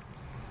 1.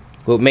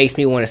 What makes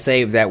me want to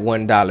save that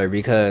 $1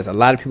 because a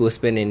lot of people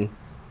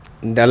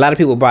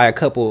buy a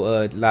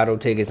couple lotto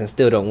tickets and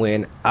still don't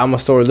win. I'm a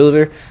sore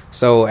loser,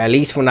 so at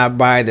least when I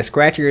buy the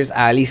scratchers,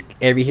 at least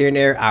every here and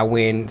there I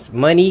win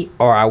money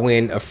or I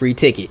win a free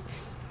ticket.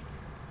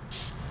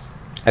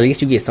 At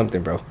least you get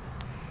something, bro.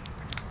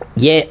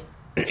 Yet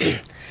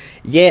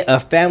a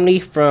family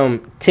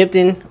from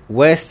Tipton,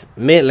 West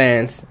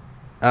Midlands,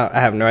 I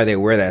have no idea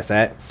where that's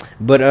at,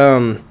 but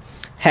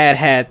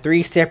had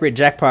 3 separate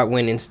jackpot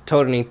winnings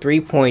totaling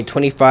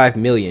 3.25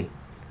 million.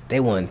 They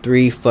won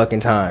 3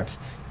 fucking times.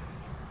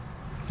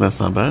 That's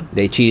not bad.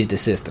 They cheated the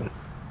system.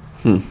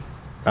 I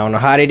don't know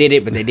how they did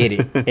it, but they did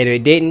it. And if they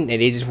didn't,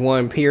 and they just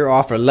won pure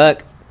off of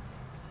luck,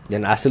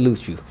 then I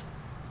salute you.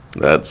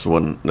 That's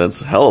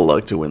hella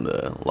luck to win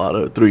the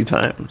lotto 3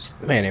 times.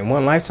 Man, in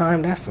one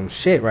lifetime, that's some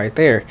shit right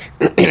there.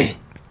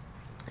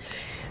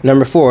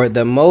 Number 4,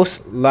 the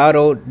most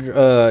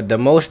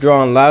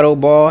drawn lotto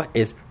ball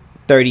is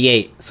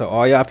 38. So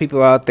all y'all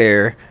people out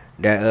there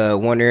that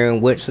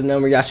wondering which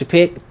number y'all should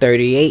pick,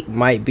 38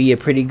 might be a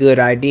pretty good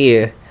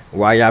idea.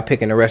 While y'all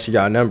picking the rest of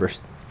y'all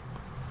numbers,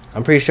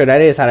 I'm pretty sure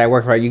that is how that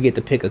works, right? You get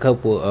to pick a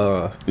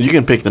couple. You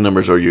can pick the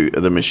numbers, or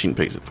the machine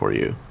picks it for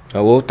you.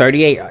 Oh, well,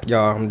 38,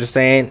 y'all. I'm just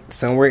saying,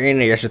 somewhere in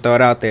there, I should throw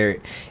it out there.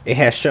 It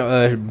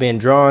has been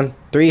drawn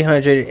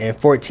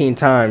 314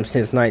 times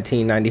since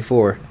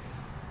 1994,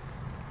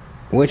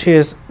 which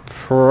is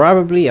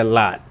probably a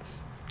lot.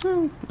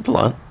 It's a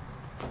lot.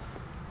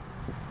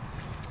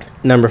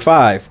 Number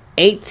 5,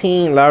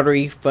 18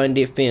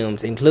 lottery-funded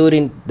films,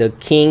 including The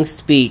King's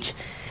Speech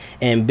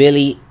and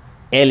Billy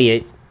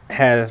Elliot,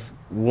 have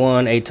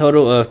won a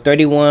total of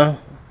 31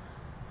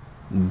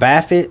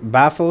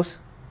 BAFTAs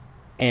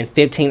and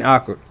 15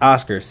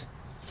 Oscars.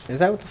 Is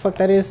that what the fuck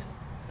that is?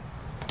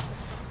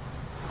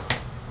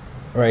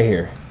 Right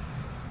here.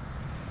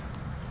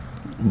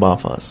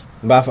 BAFTAs.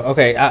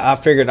 Okay, I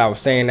figured I was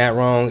saying that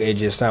wrong. It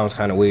just sounds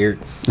kind of weird.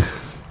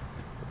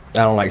 I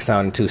don't like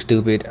sounding too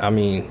stupid. I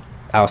mean,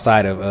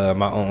 outside of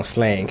my own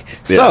slang.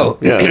 Yeah, So,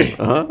 yeah.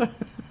 Uh-huh.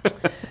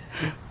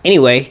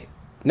 Anyway,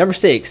 number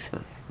 6.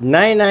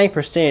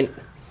 99%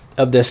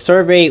 of the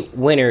surveyed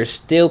winners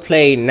still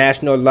play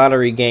national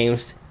lottery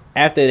games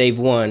after they've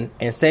won,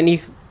 and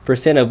 70%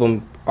 of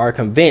them are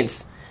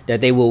convinced that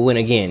they will win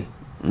again.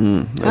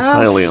 That's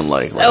highly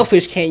unlikely. How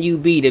selfish can you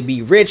be to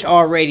be rich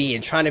already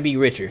and trying to be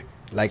richer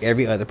like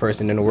every other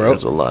person in the world?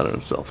 There's a lot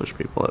of selfish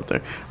people out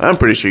there. I'm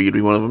pretty sure you'd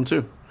be one of them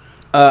too.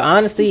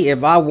 Honestly,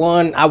 if I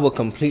won, I would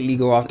completely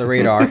go off the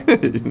radar.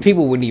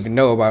 People wouldn't even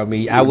know about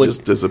me. I would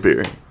just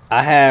disappear.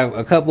 I have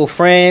a couple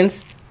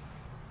friends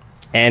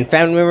and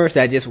family members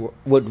that just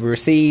would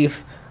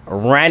receive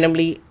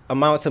randomly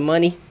amounts of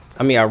money.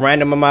 I mean, a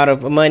random amount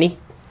of money.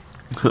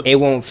 It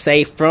won't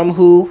say from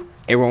who.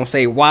 It won't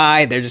say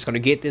why. They're just going to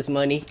get this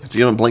money. Let's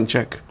give them a blank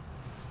check.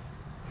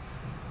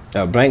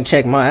 A blank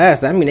check, my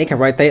ass. I mean, they can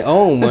write their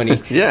own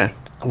money. Yeah.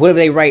 What if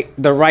they write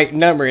the right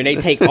number and they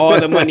take all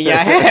the money I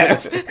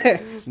have?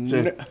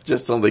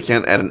 Just so they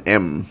can't add an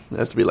M. It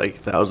has to be like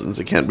thousands.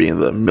 It can't be in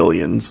the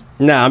millions.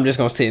 Nah, I'm just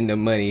going to send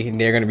them money and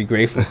they're going to be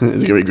grateful. They're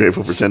going to be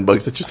grateful for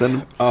 $10 that you send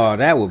them. Oh,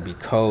 that would be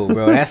cold,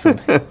 bro. That's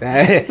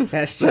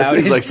childish. That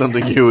seems like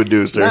something you would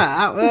do, sir.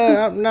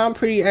 I'm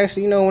pretty,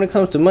 actually, when it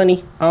comes to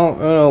money, I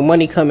don't,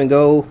 money come and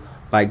go,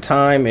 like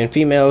time and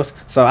females.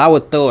 So I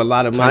would throw a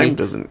lot of money. Time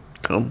doesn't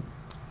come.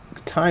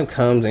 Time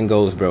comes and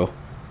goes, bro.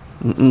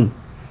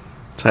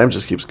 Time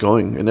just keeps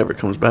going. It never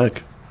comes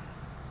back.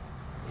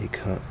 It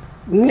comes.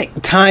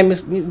 Time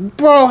is,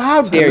 bro.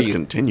 How dare you? Time is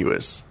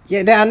continuous.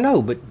 Yeah, that I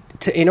know, but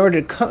in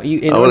order to come, do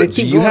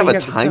you have a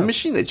time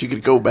machine that you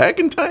could go back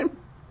in time?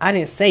 I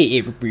didn't say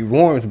it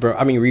rewarms, bro.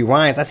 I mean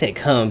rewinds. I said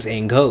comes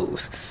and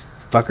goes,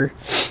 fucker.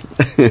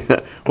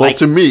 Well,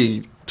 to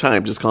me,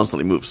 time just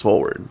constantly moves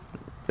forward.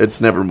 It's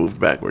never moved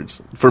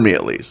backwards, for me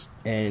at least.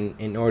 And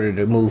in order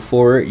to move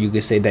forward, you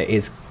could say that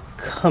it's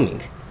coming.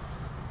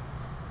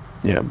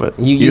 Yeah, but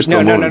you're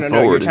still moving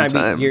forward in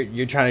time.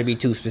 You're trying to be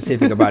too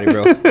specific about it,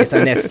 bro. It's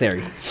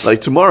unnecessary.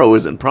 Like, tomorrow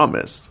isn't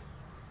promised.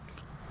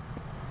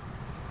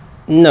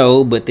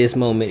 No, but this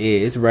moment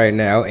is right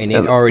now, and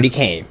it already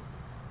came.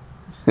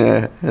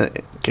 Came.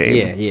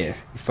 Yeah, you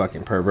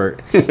fucking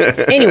pervert.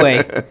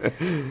 Anyway,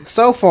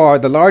 so far,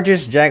 the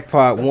largest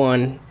jackpot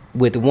won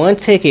with one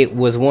ticket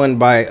was won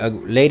by a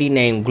lady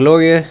named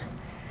Gloria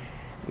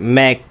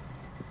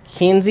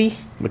Mackenzie.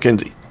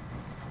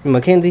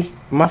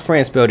 My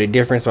friend spelled it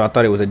different, so I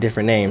thought it was a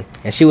different name.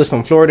 And she was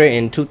from Florida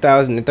in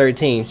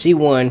 2013. She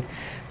won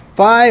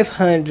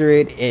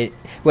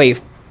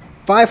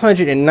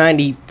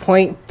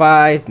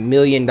 $590.5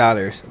 million.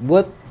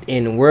 What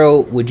in the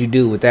world would you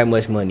do with that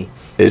much money?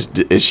 Is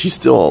she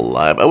still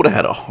alive? I would have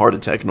had a heart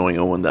attack knowing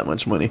I won that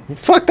much money.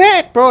 Fuck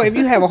that, bro. If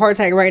you have a heart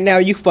attack right now,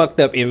 you fucked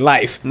up in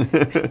life.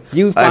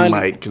 I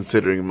might,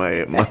 considering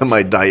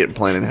my diet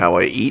plan and how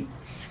I eat.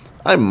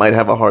 I might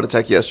have a heart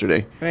attack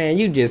yesterday. Man,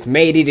 you just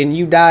made it and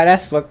you died.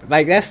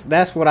 That's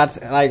that's what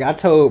I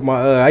told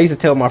my I used to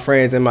tell my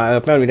friends and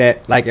my family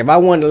that, like, if I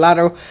won the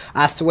lotto,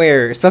 I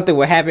swear something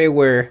would happen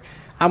where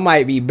I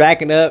might be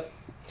backing up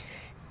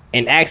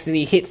and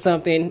accidentally hit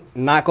something,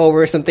 knock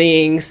over some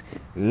things,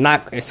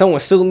 someone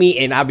sue me,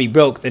 and I'll be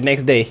broke the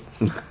next day.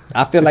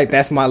 I feel like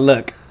that's my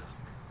luck.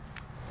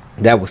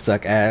 That would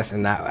suck ass,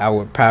 and I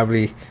would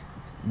probably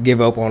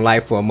give up on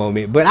life for a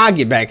moment, but I'll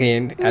get back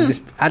in. I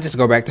just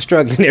go back to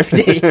struggling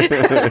every day.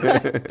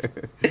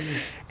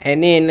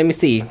 And then let me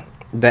see,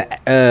 the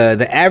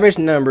average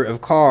number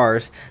of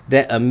cars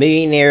that a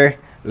millionaire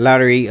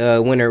lottery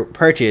winner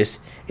purchased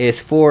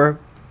is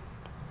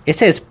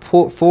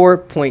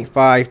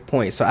 4.5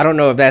 points. So I don't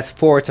know if that's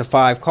 4 to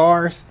 5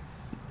 cars.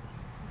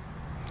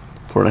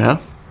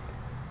 4.5?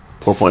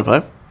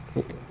 4.5?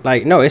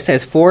 Like, no, it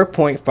says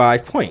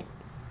 4.5 point.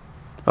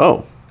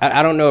 Oh.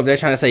 I don't know if they're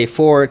trying to say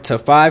 4 to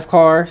 5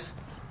 cars.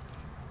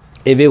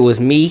 If it was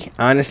me,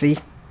 honestly,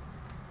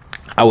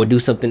 I would do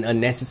something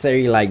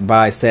unnecessary, like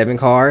buy 7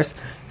 cars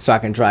so I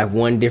can drive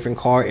one different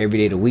car every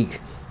day of the week.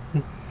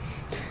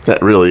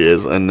 That really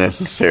is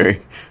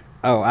unnecessary.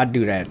 Oh, I'd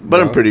do that. But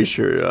bro, I'm pretty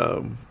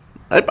sure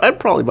I'd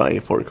probably buy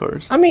 4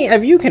 cars. I mean,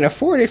 if you can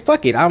afford it,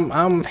 fuck it.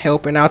 I'm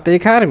helping out the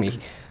economy.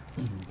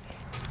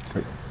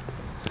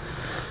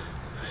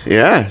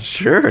 Yeah,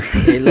 sure.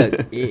 Hey,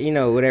 look, you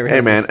know, whatever.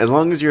 Hey, man, as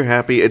long as you're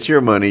happy, it's your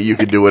money. You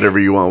can do whatever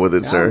you want with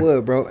it, sir. I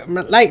would, bro.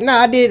 Like,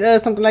 I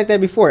did something like that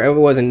before. It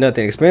wasn't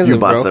nothing expensive, You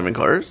bought bro. 7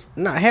 cars?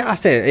 No, hell, I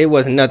said it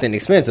wasn't nothing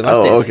expensive. I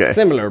Oh, said okay.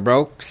 similar,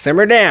 bro.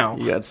 Simmer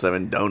down. You got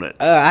 7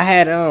 donuts. I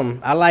had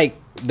I like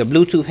the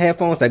Bluetooth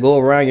headphones that go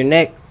around your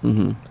neck.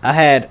 Mm-hmm. I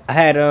had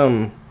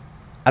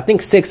I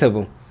think 6 of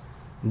them,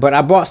 but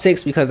I bought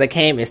 6 because they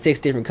came in 6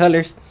 different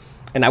colors,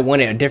 and I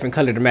wanted a different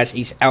color to match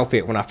each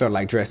outfit when I felt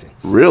like dressing.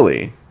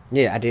 Really?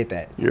 Yeah, I did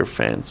that. You're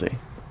fancy.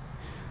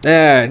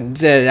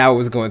 I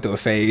was going through a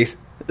phase,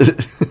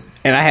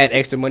 and I had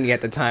extra money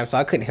at the time, so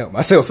I couldn't help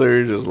myself. So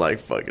you're just like,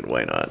 fuck it,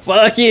 why not?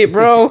 Fuck it,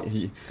 bro.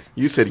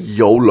 You said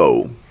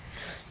YOLO.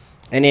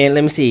 And then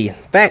let me see.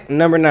 Fact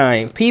number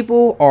 9: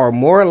 people are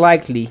more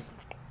likely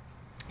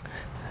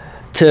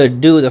to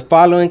do the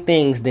following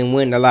things than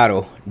win the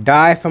lotto: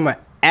 die from an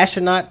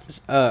astronaut.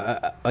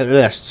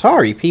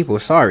 Sorry, people.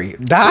 Sorry.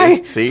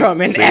 Die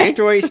from an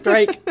asteroid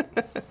strike.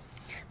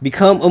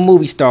 Become a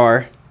movie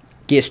star.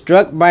 Get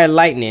struck by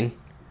lightning.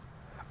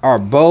 Or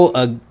bowl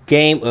a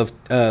game of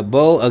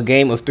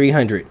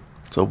 300.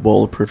 So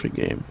bowl a perfect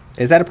game.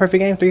 Is that a perfect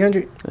game?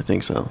 300? I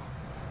think so.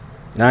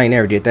 No, I ain't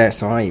never did that,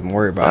 so I ain't even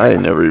worried about it.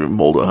 I never even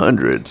bowled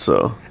 100,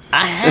 so.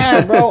 I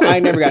have, bro. I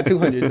ain't never got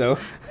 200 though.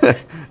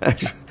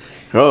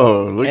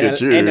 Oh, look at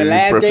you,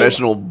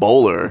 professional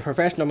bowler.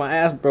 Professional my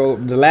ass, bro.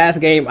 The last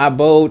game I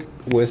bowled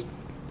was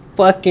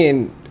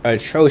fucking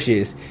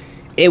atrocious.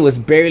 It was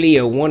barely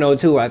a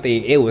 102, I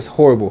think. It was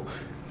horrible.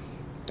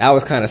 I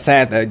was kind of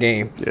sad that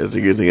game. Yeah, it's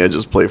a good thing I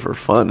just play for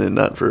fun and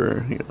not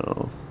for,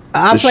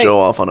 show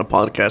off on a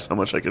podcast how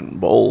much I can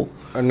bowl.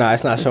 No,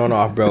 it's not showing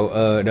off,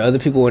 bro. The other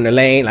people in the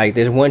lane, like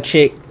there's one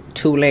chick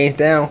 2 lanes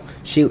down.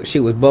 She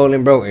was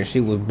bowling, bro, and she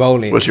was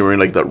bowling. Was she wearing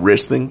like that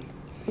wrist thing?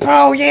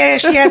 Bro, yeah,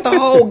 she had the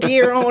whole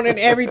gear on and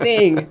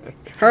everything.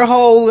 Her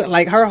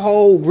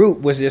whole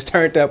group was just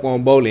turned up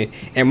on bowling,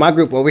 and my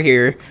group over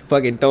here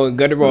fucking throwing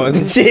gutter balls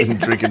and shit,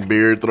 drinking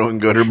beer, throwing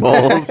gutter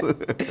balls.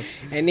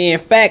 And then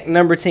fact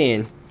number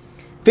 10: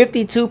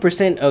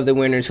 52% of the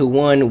winners who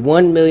won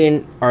 $1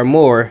 million or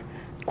more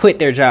quit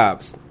their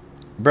jobs.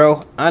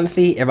 Bro,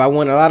 honestly, if I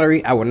won the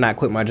lottery, I would not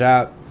quit my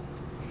job.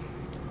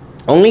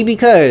 Only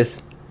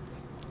because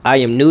I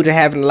am new to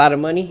having a lot of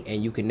money,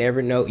 and you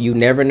never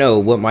know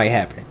what might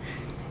happen.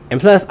 And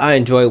plus, I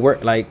enjoy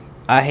work. Like,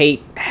 I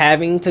hate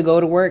having to go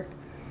to work,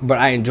 but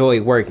I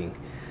enjoy working.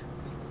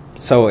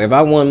 So if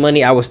I won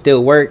money, I would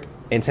still work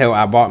until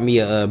I bought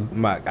me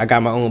I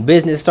got my own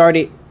business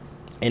started,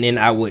 and then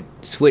I would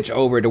switch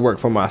over to work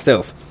for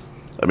myself.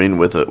 I mean,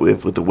 with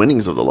the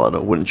winnings of the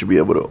lotto, wouldn't you be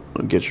able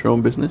to get your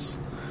own business?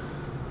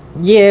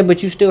 Yeah,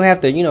 but you still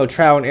have to,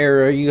 trial and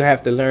error. You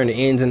have to learn the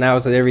ins and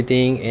outs of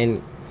everything,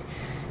 and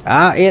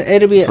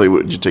it'll be. So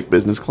would you take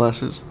business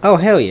classes? Oh,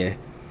 hell yeah.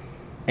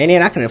 And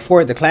then I can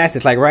afford the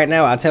classes. Like right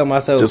now, I tell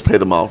myself, just pay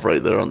them off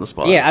right there on the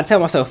spot. Yeah, I tell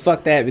myself,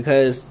 fuck that,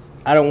 because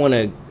I don't want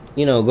to,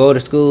 go to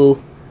school.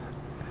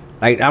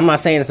 Like, I'm not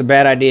saying it's a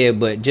bad idea,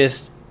 but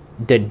just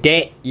the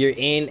debt you're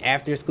in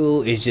after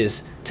school is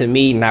just, to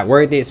me, not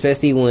worth it,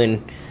 especially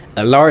when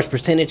a large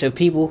percentage of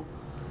people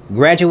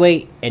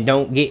graduate and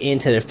don't get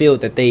into the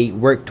field that they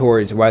worked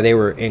towards while they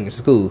were in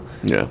school.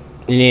 Yeah.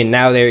 And then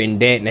now they're in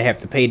debt and they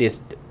have to pay this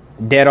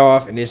debt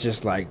off, and it's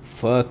just like,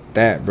 fuck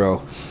that,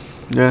 bro.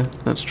 Yeah,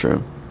 that's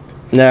true.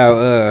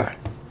 Now,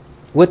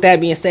 with that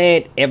being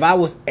said, if I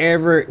was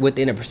ever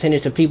within a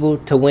percentage of people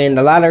to win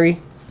the lottery,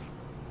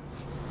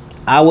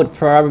 I would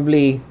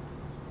probably,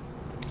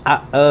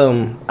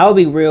 I would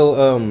be real,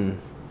 let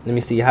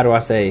me see, how do I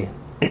say,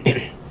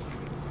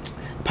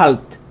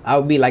 I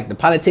would be like the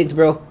politics,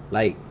 bro.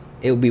 Like,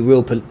 it would be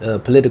real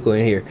political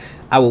in here.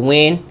 I would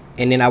win,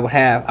 and then I would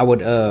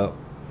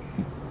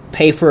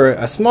pay for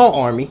a small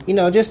army,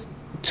 just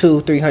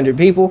 200-300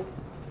 people.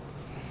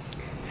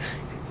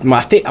 I'm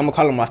gonna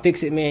call them my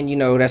fix-it men.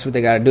 That's what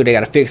they gotta do. They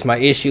gotta fix my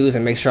issues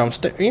and make sure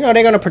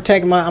they're gonna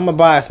protect I'm gonna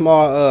buy a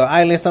small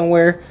island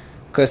somewhere,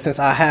 because since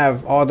I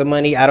have all the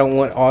money, I don't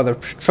want all the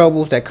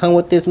troubles that come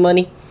with this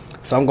money.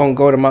 So I'm gonna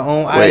go to my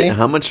own island. Wait,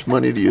 how much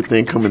money do you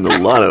think come in the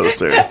lotto,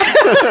 sir?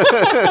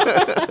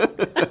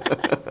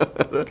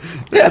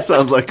 That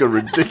sounds like a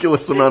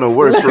ridiculous amount of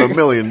work for $1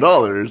 million.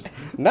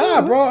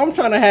 Nah, bro, I'm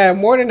trying to have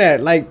more than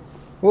that. Like,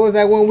 what was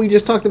that one we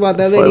just talked about?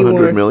 That lady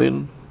 500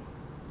 million?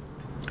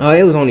 Oh,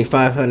 it was only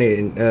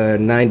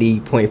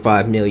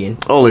 590.5 million.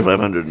 Only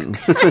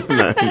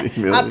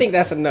 590 million. I think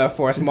that's enough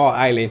for a small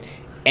island,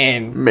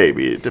 and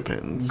maybe it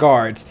depends.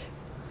 Guards.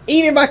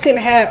 Even if I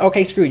couldn't have,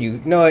 okay, screw you.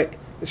 You know what?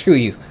 Screw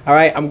you. All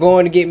right, I'm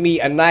going to get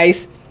me a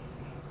nice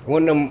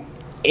one of them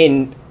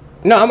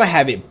I'm gonna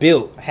have it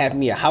built. Have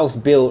me a house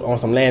built on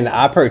some land that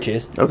I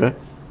purchased. Okay.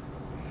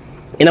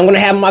 And I'm gonna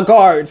have my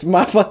guards,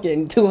 my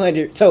fucking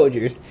 200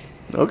 soldiers.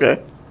 Okay.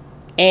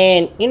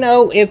 And I'm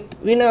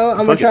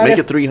gonna try make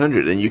it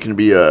 300, and you can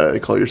be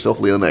call yourself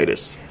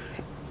Leonidas.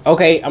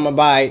 Okay, I'm gonna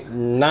buy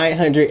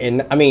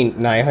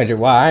 900.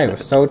 Wow, I am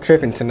so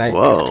tripping tonight.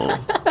 Whoa.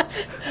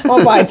 I'm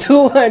gonna buy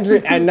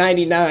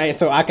 299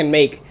 so I can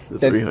make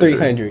the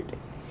 300.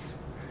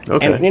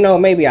 Okay.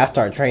 And, maybe I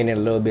start training a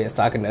little bit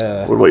so I can...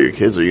 What about your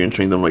kids? Are you going to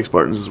train them like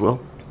Spartans as well?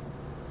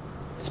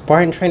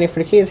 Spartan training for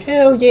the kids?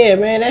 Hell yeah,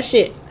 man. That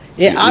shit...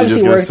 Yeah, You're obviously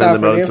just going to works send out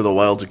them for out them. into the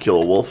wild to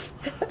kill a wolf?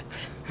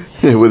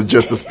 With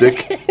just a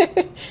stick?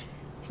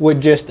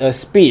 With just a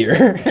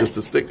spear. Just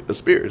a stick of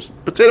spears.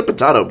 Potato,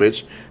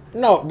 bitch.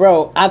 No,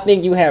 bro. I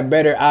think you have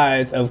better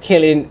odds of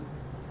killing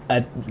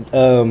a...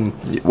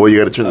 Well, you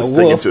got to turn the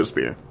stick wolf. into a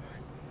spear.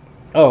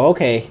 Oh,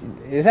 okay.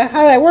 Is that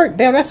how that worked?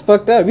 Damn, that's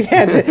fucked up. You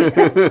had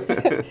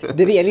to...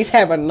 Did he at least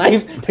have a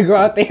knife to go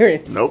out there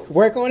and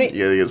work on it?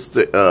 You got to get a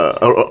stick,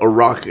 a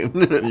rock and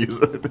use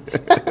it.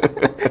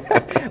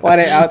 While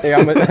they're out there,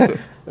 I'm going to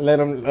let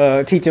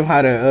them teach them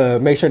how to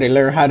make sure they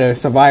learn how to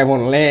survive on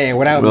the land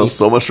without me.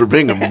 So much for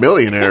being a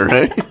millionaire,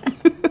 right?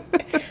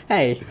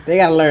 Hey, they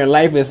got to learn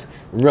life is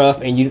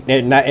rough and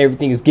not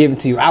everything is given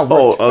to you. I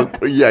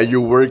worked. Yeah,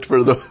 you worked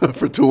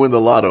to win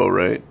the lotto,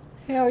 right?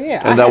 Hell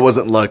yeah. And that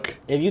wasn't luck.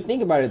 If you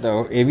think about it,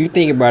 though,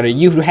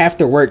 you have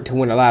to work to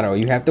win a lotto.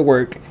 You have to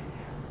work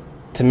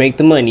to make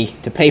the money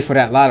to pay for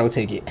that lotto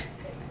ticket.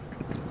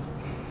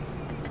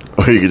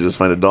 Or you could just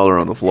find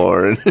 $1 on the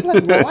floor.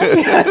 Look, bro, why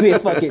you gotta be a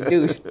fucking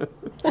douche?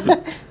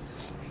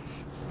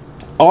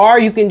 Or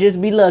you can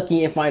just be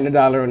lucky and find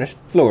 $1 on the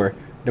floor.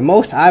 The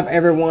most I've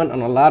ever won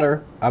on a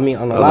lotto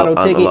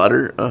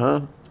ticket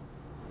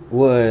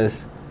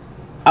was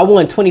I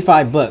won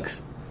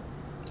 $25.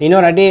 You know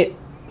what I did?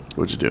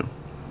 What'd you do?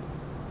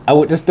 I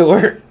went to the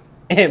store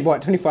and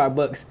bought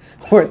 $25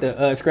 worth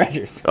of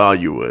scratchers. Oh,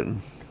 you would.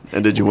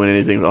 And did you win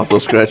anything off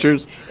those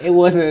scratchers? It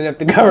wasn't enough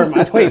to cover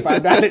my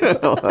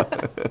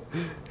 $25.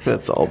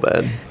 That's all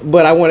bad.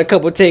 But I won a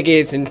couple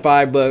tickets and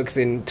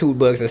 $5 and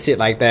 $2 and shit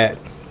like that.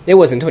 It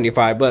wasn't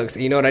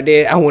 $25. You know what I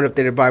did? I went up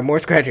there to buy more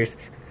scratchers.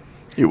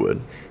 You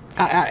would.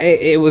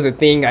 It was a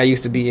thing I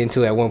used to be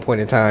into at one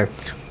point in time.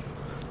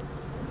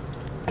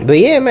 But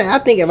yeah, man, I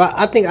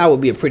think I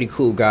would be a pretty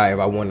cool guy if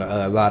I won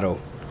a lotto.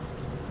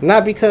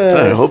 Not because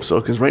I hope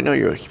so, because right now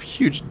you're a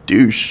huge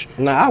douche.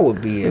 Nah, I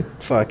would be a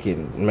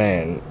fucking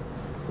man.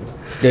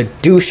 The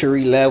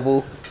douchery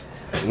level.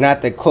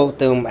 Not to quote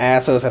them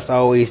assholes that's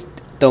always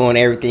throwing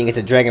everything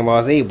into Dragon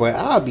Ball Z, but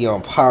I'll be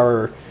on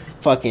power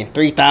fucking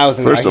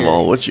 3,000. First of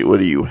all, what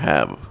do you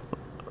have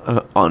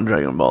on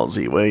Dragon Ball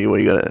Z? What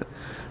you gotta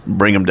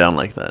bring them down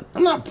like that?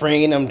 I'm not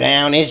bringing them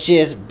down. It's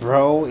just,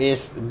 bro,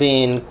 it's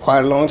been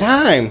quite a long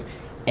time.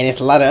 And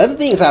it's a lot of other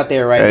things out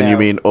there now. And you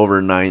mean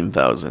over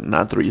 9,000,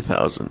 not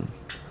 3,000.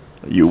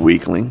 You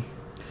weakling.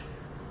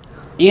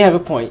 You have a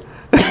point.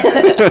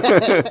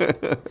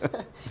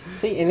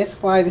 See, and that's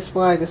why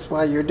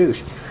you're a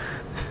douche.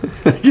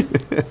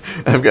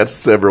 I've got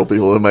several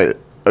people that might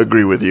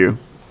agree with you.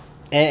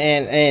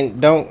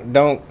 And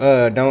don't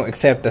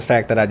accept the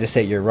fact that I just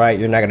said you're right.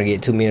 You're not gonna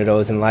get too many of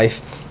those in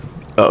life.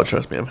 Oh,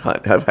 trust me,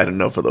 I've had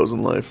enough of those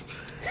in life.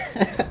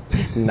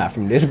 Not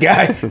from this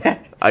guy.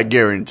 I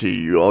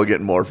guarantee you, I'll get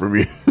more from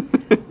you.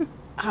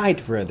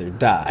 I'd rather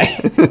die.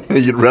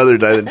 You'd rather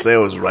die than say I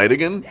was right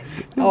again?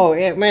 Oh,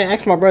 yeah, man,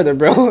 ask my brother,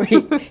 bro.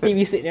 He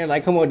be sitting there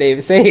like, come on,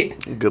 David, say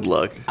it. Good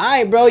luck. All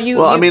right, bro.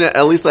 I mean,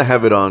 at least I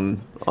have it on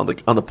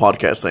the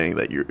podcast saying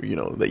that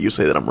that you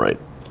say that I'm right.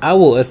 I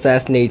will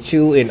assassinate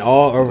you and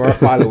all of our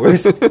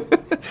followers.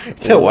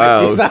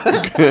 Wow.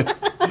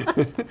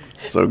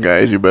 So,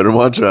 guys, you better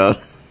watch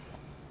out.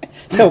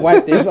 To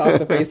wipe this off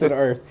the face of the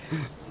earth.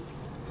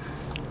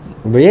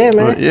 But yeah,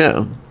 man.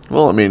 Yeah.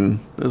 Well, I mean,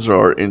 those are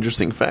our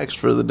interesting facts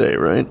for the day,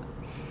 right?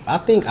 I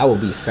think I would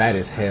be fat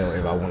as hell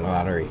if I won the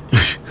lottery.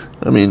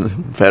 I mean,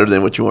 fatter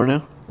than what you are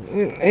now?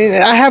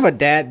 I have a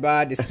dad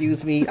bod,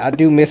 excuse me. I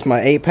do miss my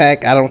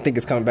 8-pack. I don't think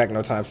it's coming back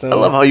no time soon. I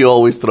love how you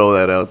always throw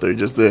that out there.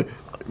 Just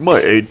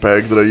my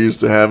 8-pack that I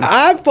used to have.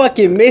 I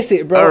fucking miss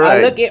it, bro. Right.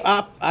 I look at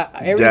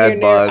every year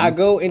and there, I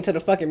go into the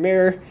fucking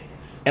mirror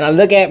and I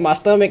look at my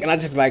stomach and I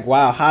just be like,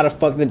 wow, how the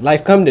fuck did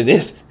life come to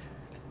this?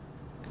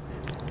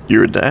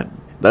 You're a dad.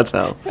 That's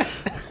how.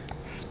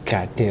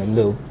 Goddamn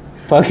little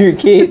fucker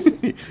kids.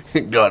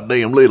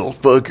 Goddamn little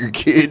fucker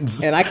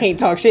kids. And I can't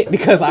talk shit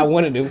because I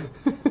wanted to.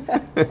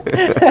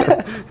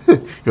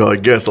 I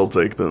guess I'll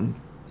take them.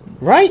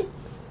 Right?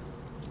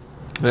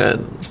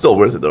 Man, still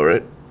worth it though,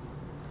 right?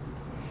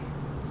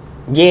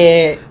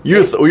 Yeah.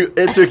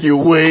 It took you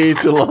way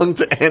too long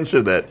to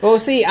answer that. Well,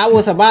 see, I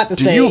was about to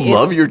say... Do you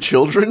love your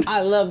children?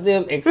 I love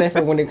them except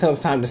for when it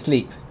comes time to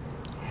sleep.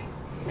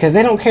 Because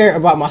they don't care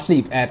about my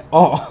sleep at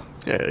all.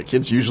 Yeah,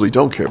 kids usually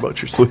don't care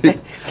about your sleep.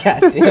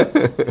 Goddamn.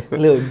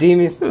 Little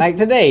demons. Like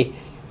today,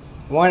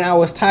 when I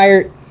was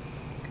tired,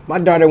 my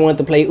daughter wanted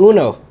to play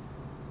Uno.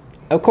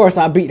 Of course,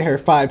 I beat her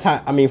 4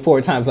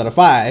 times out of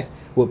 5.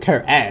 Whooped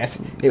her ass.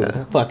 It was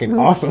fucking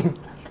awesome.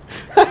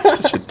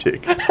 Such a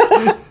dick.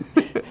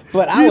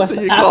 But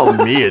you call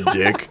me a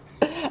dick.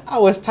 I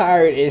was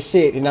tired as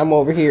shit, and I'm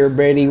over here,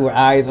 Brady, with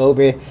eyes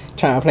open,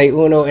 trying to play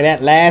Uno. And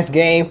that last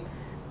game,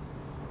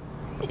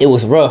 it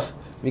was rough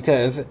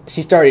because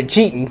she started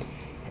cheating,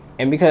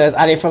 and because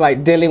I didn't feel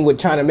like dealing with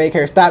trying to make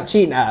her stop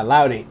cheating, I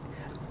allowed it.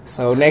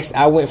 So next,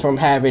 I went from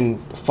having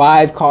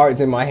 5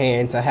 cards in my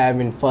hand to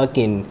having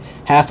fucking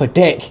half a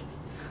deck.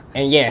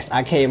 And yes,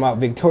 I came out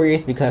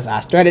victorious because I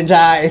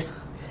strategized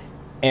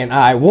and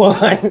I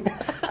won.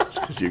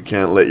 Because you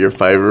can't let your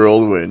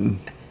 5-year-old win.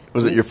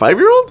 Was it your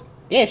 5-year-old?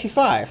 Yeah, she's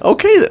 5.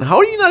 Okay, then. How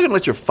are you not going to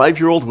let your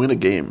 5-year-old win a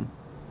game?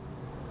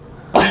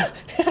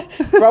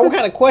 Bro, what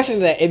kind of question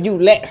is that? If you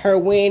let her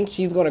win,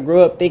 she's going to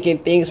grow up thinking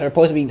things are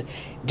supposed to be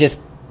just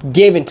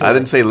given to her. I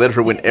didn't say let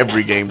her win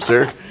every game,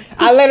 sir.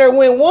 I let her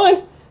win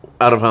 1.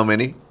 Out of how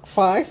many?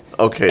 5.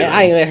 Okay. And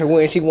I ain't let her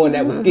win. She won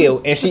that with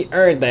skill. And she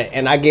earned that.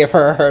 And I give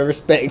her her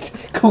respect.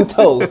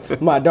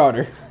 Kudos, my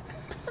daughter.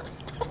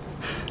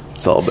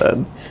 It's all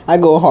bad. I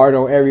go hard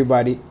on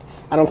everybody.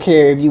 I don't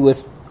care if you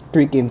was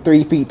freaking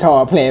 3 feet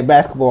tall playing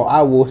basketball.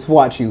 I will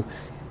swat you.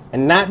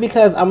 And not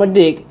because I'm a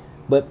dick,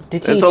 but to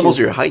teach you. It's almost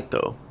your height,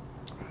 though.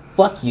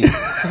 Fuck you.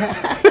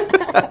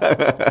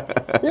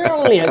 You're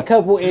only a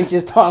couple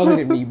inches taller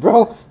than me,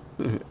 bro.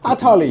 How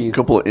tall are you? A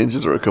couple of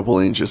inches or a couple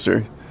of inches,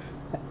 sir.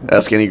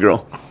 Ask any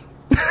girl.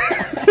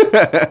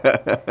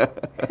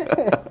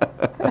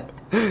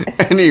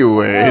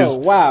 Anyways. Oh,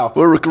 wow.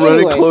 We're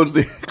running close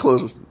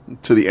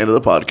to the end of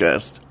the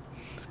podcast.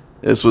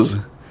 This was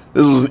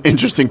an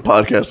interesting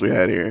podcast we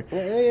had here.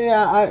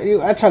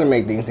 Yeah, I try to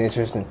make things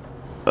interesting.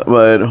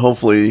 But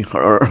hopefully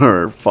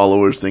our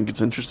followers think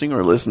it's interesting,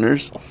 our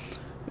listeners,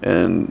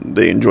 and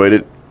they enjoyed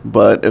it.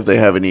 But if they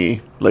have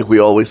any, like we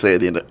always say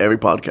at the end of every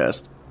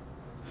podcast,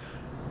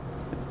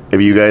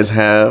 if you guys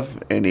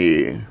have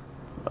any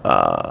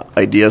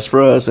ideas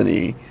for us,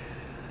 any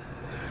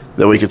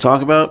that we could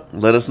talk about,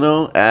 let us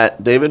know.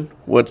 At David,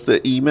 what's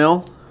the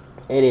email?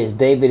 It is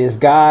David is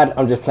God.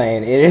 I'm just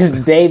playing. It is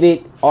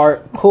David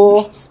Art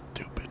Cool.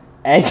 Stupid.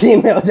 At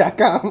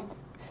gmail.com.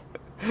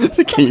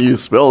 Can you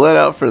spell that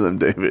out for them,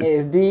 David? It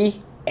is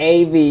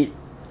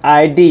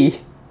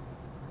DAVIDARTCOOL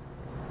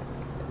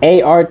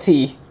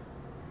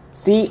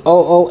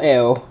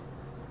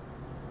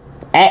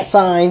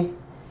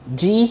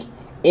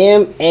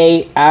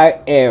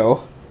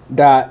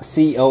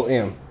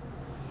 @GMAIL.com.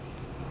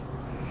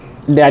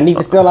 Did I need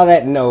to spell all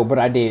that? No, but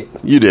I did.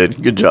 You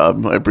did. Good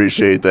job. I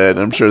appreciate that.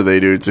 I'm sure they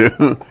do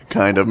too.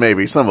 Kind of.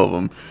 Maybe. Some of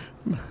them.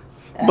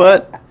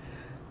 But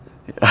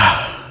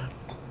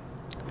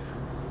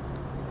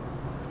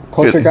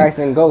Poltergeist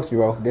and ghosts,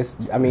 bro.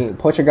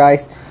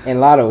 Poltergeist and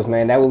lottos,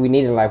 man. That's what we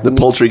need in life. The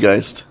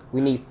Poultrygeist.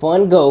 We need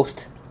fun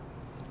ghosts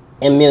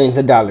and millions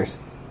of dollars.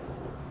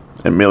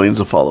 And millions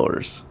of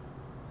followers.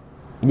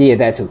 Yeah,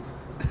 that too.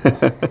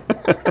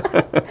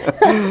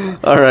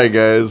 All right,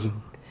 guys.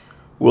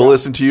 We'll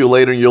listen to you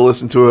later, and you'll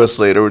listen to us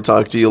later. We'll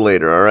talk to you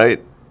later, all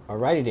right?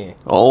 Alrighty then.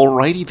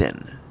 Alrighty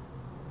then.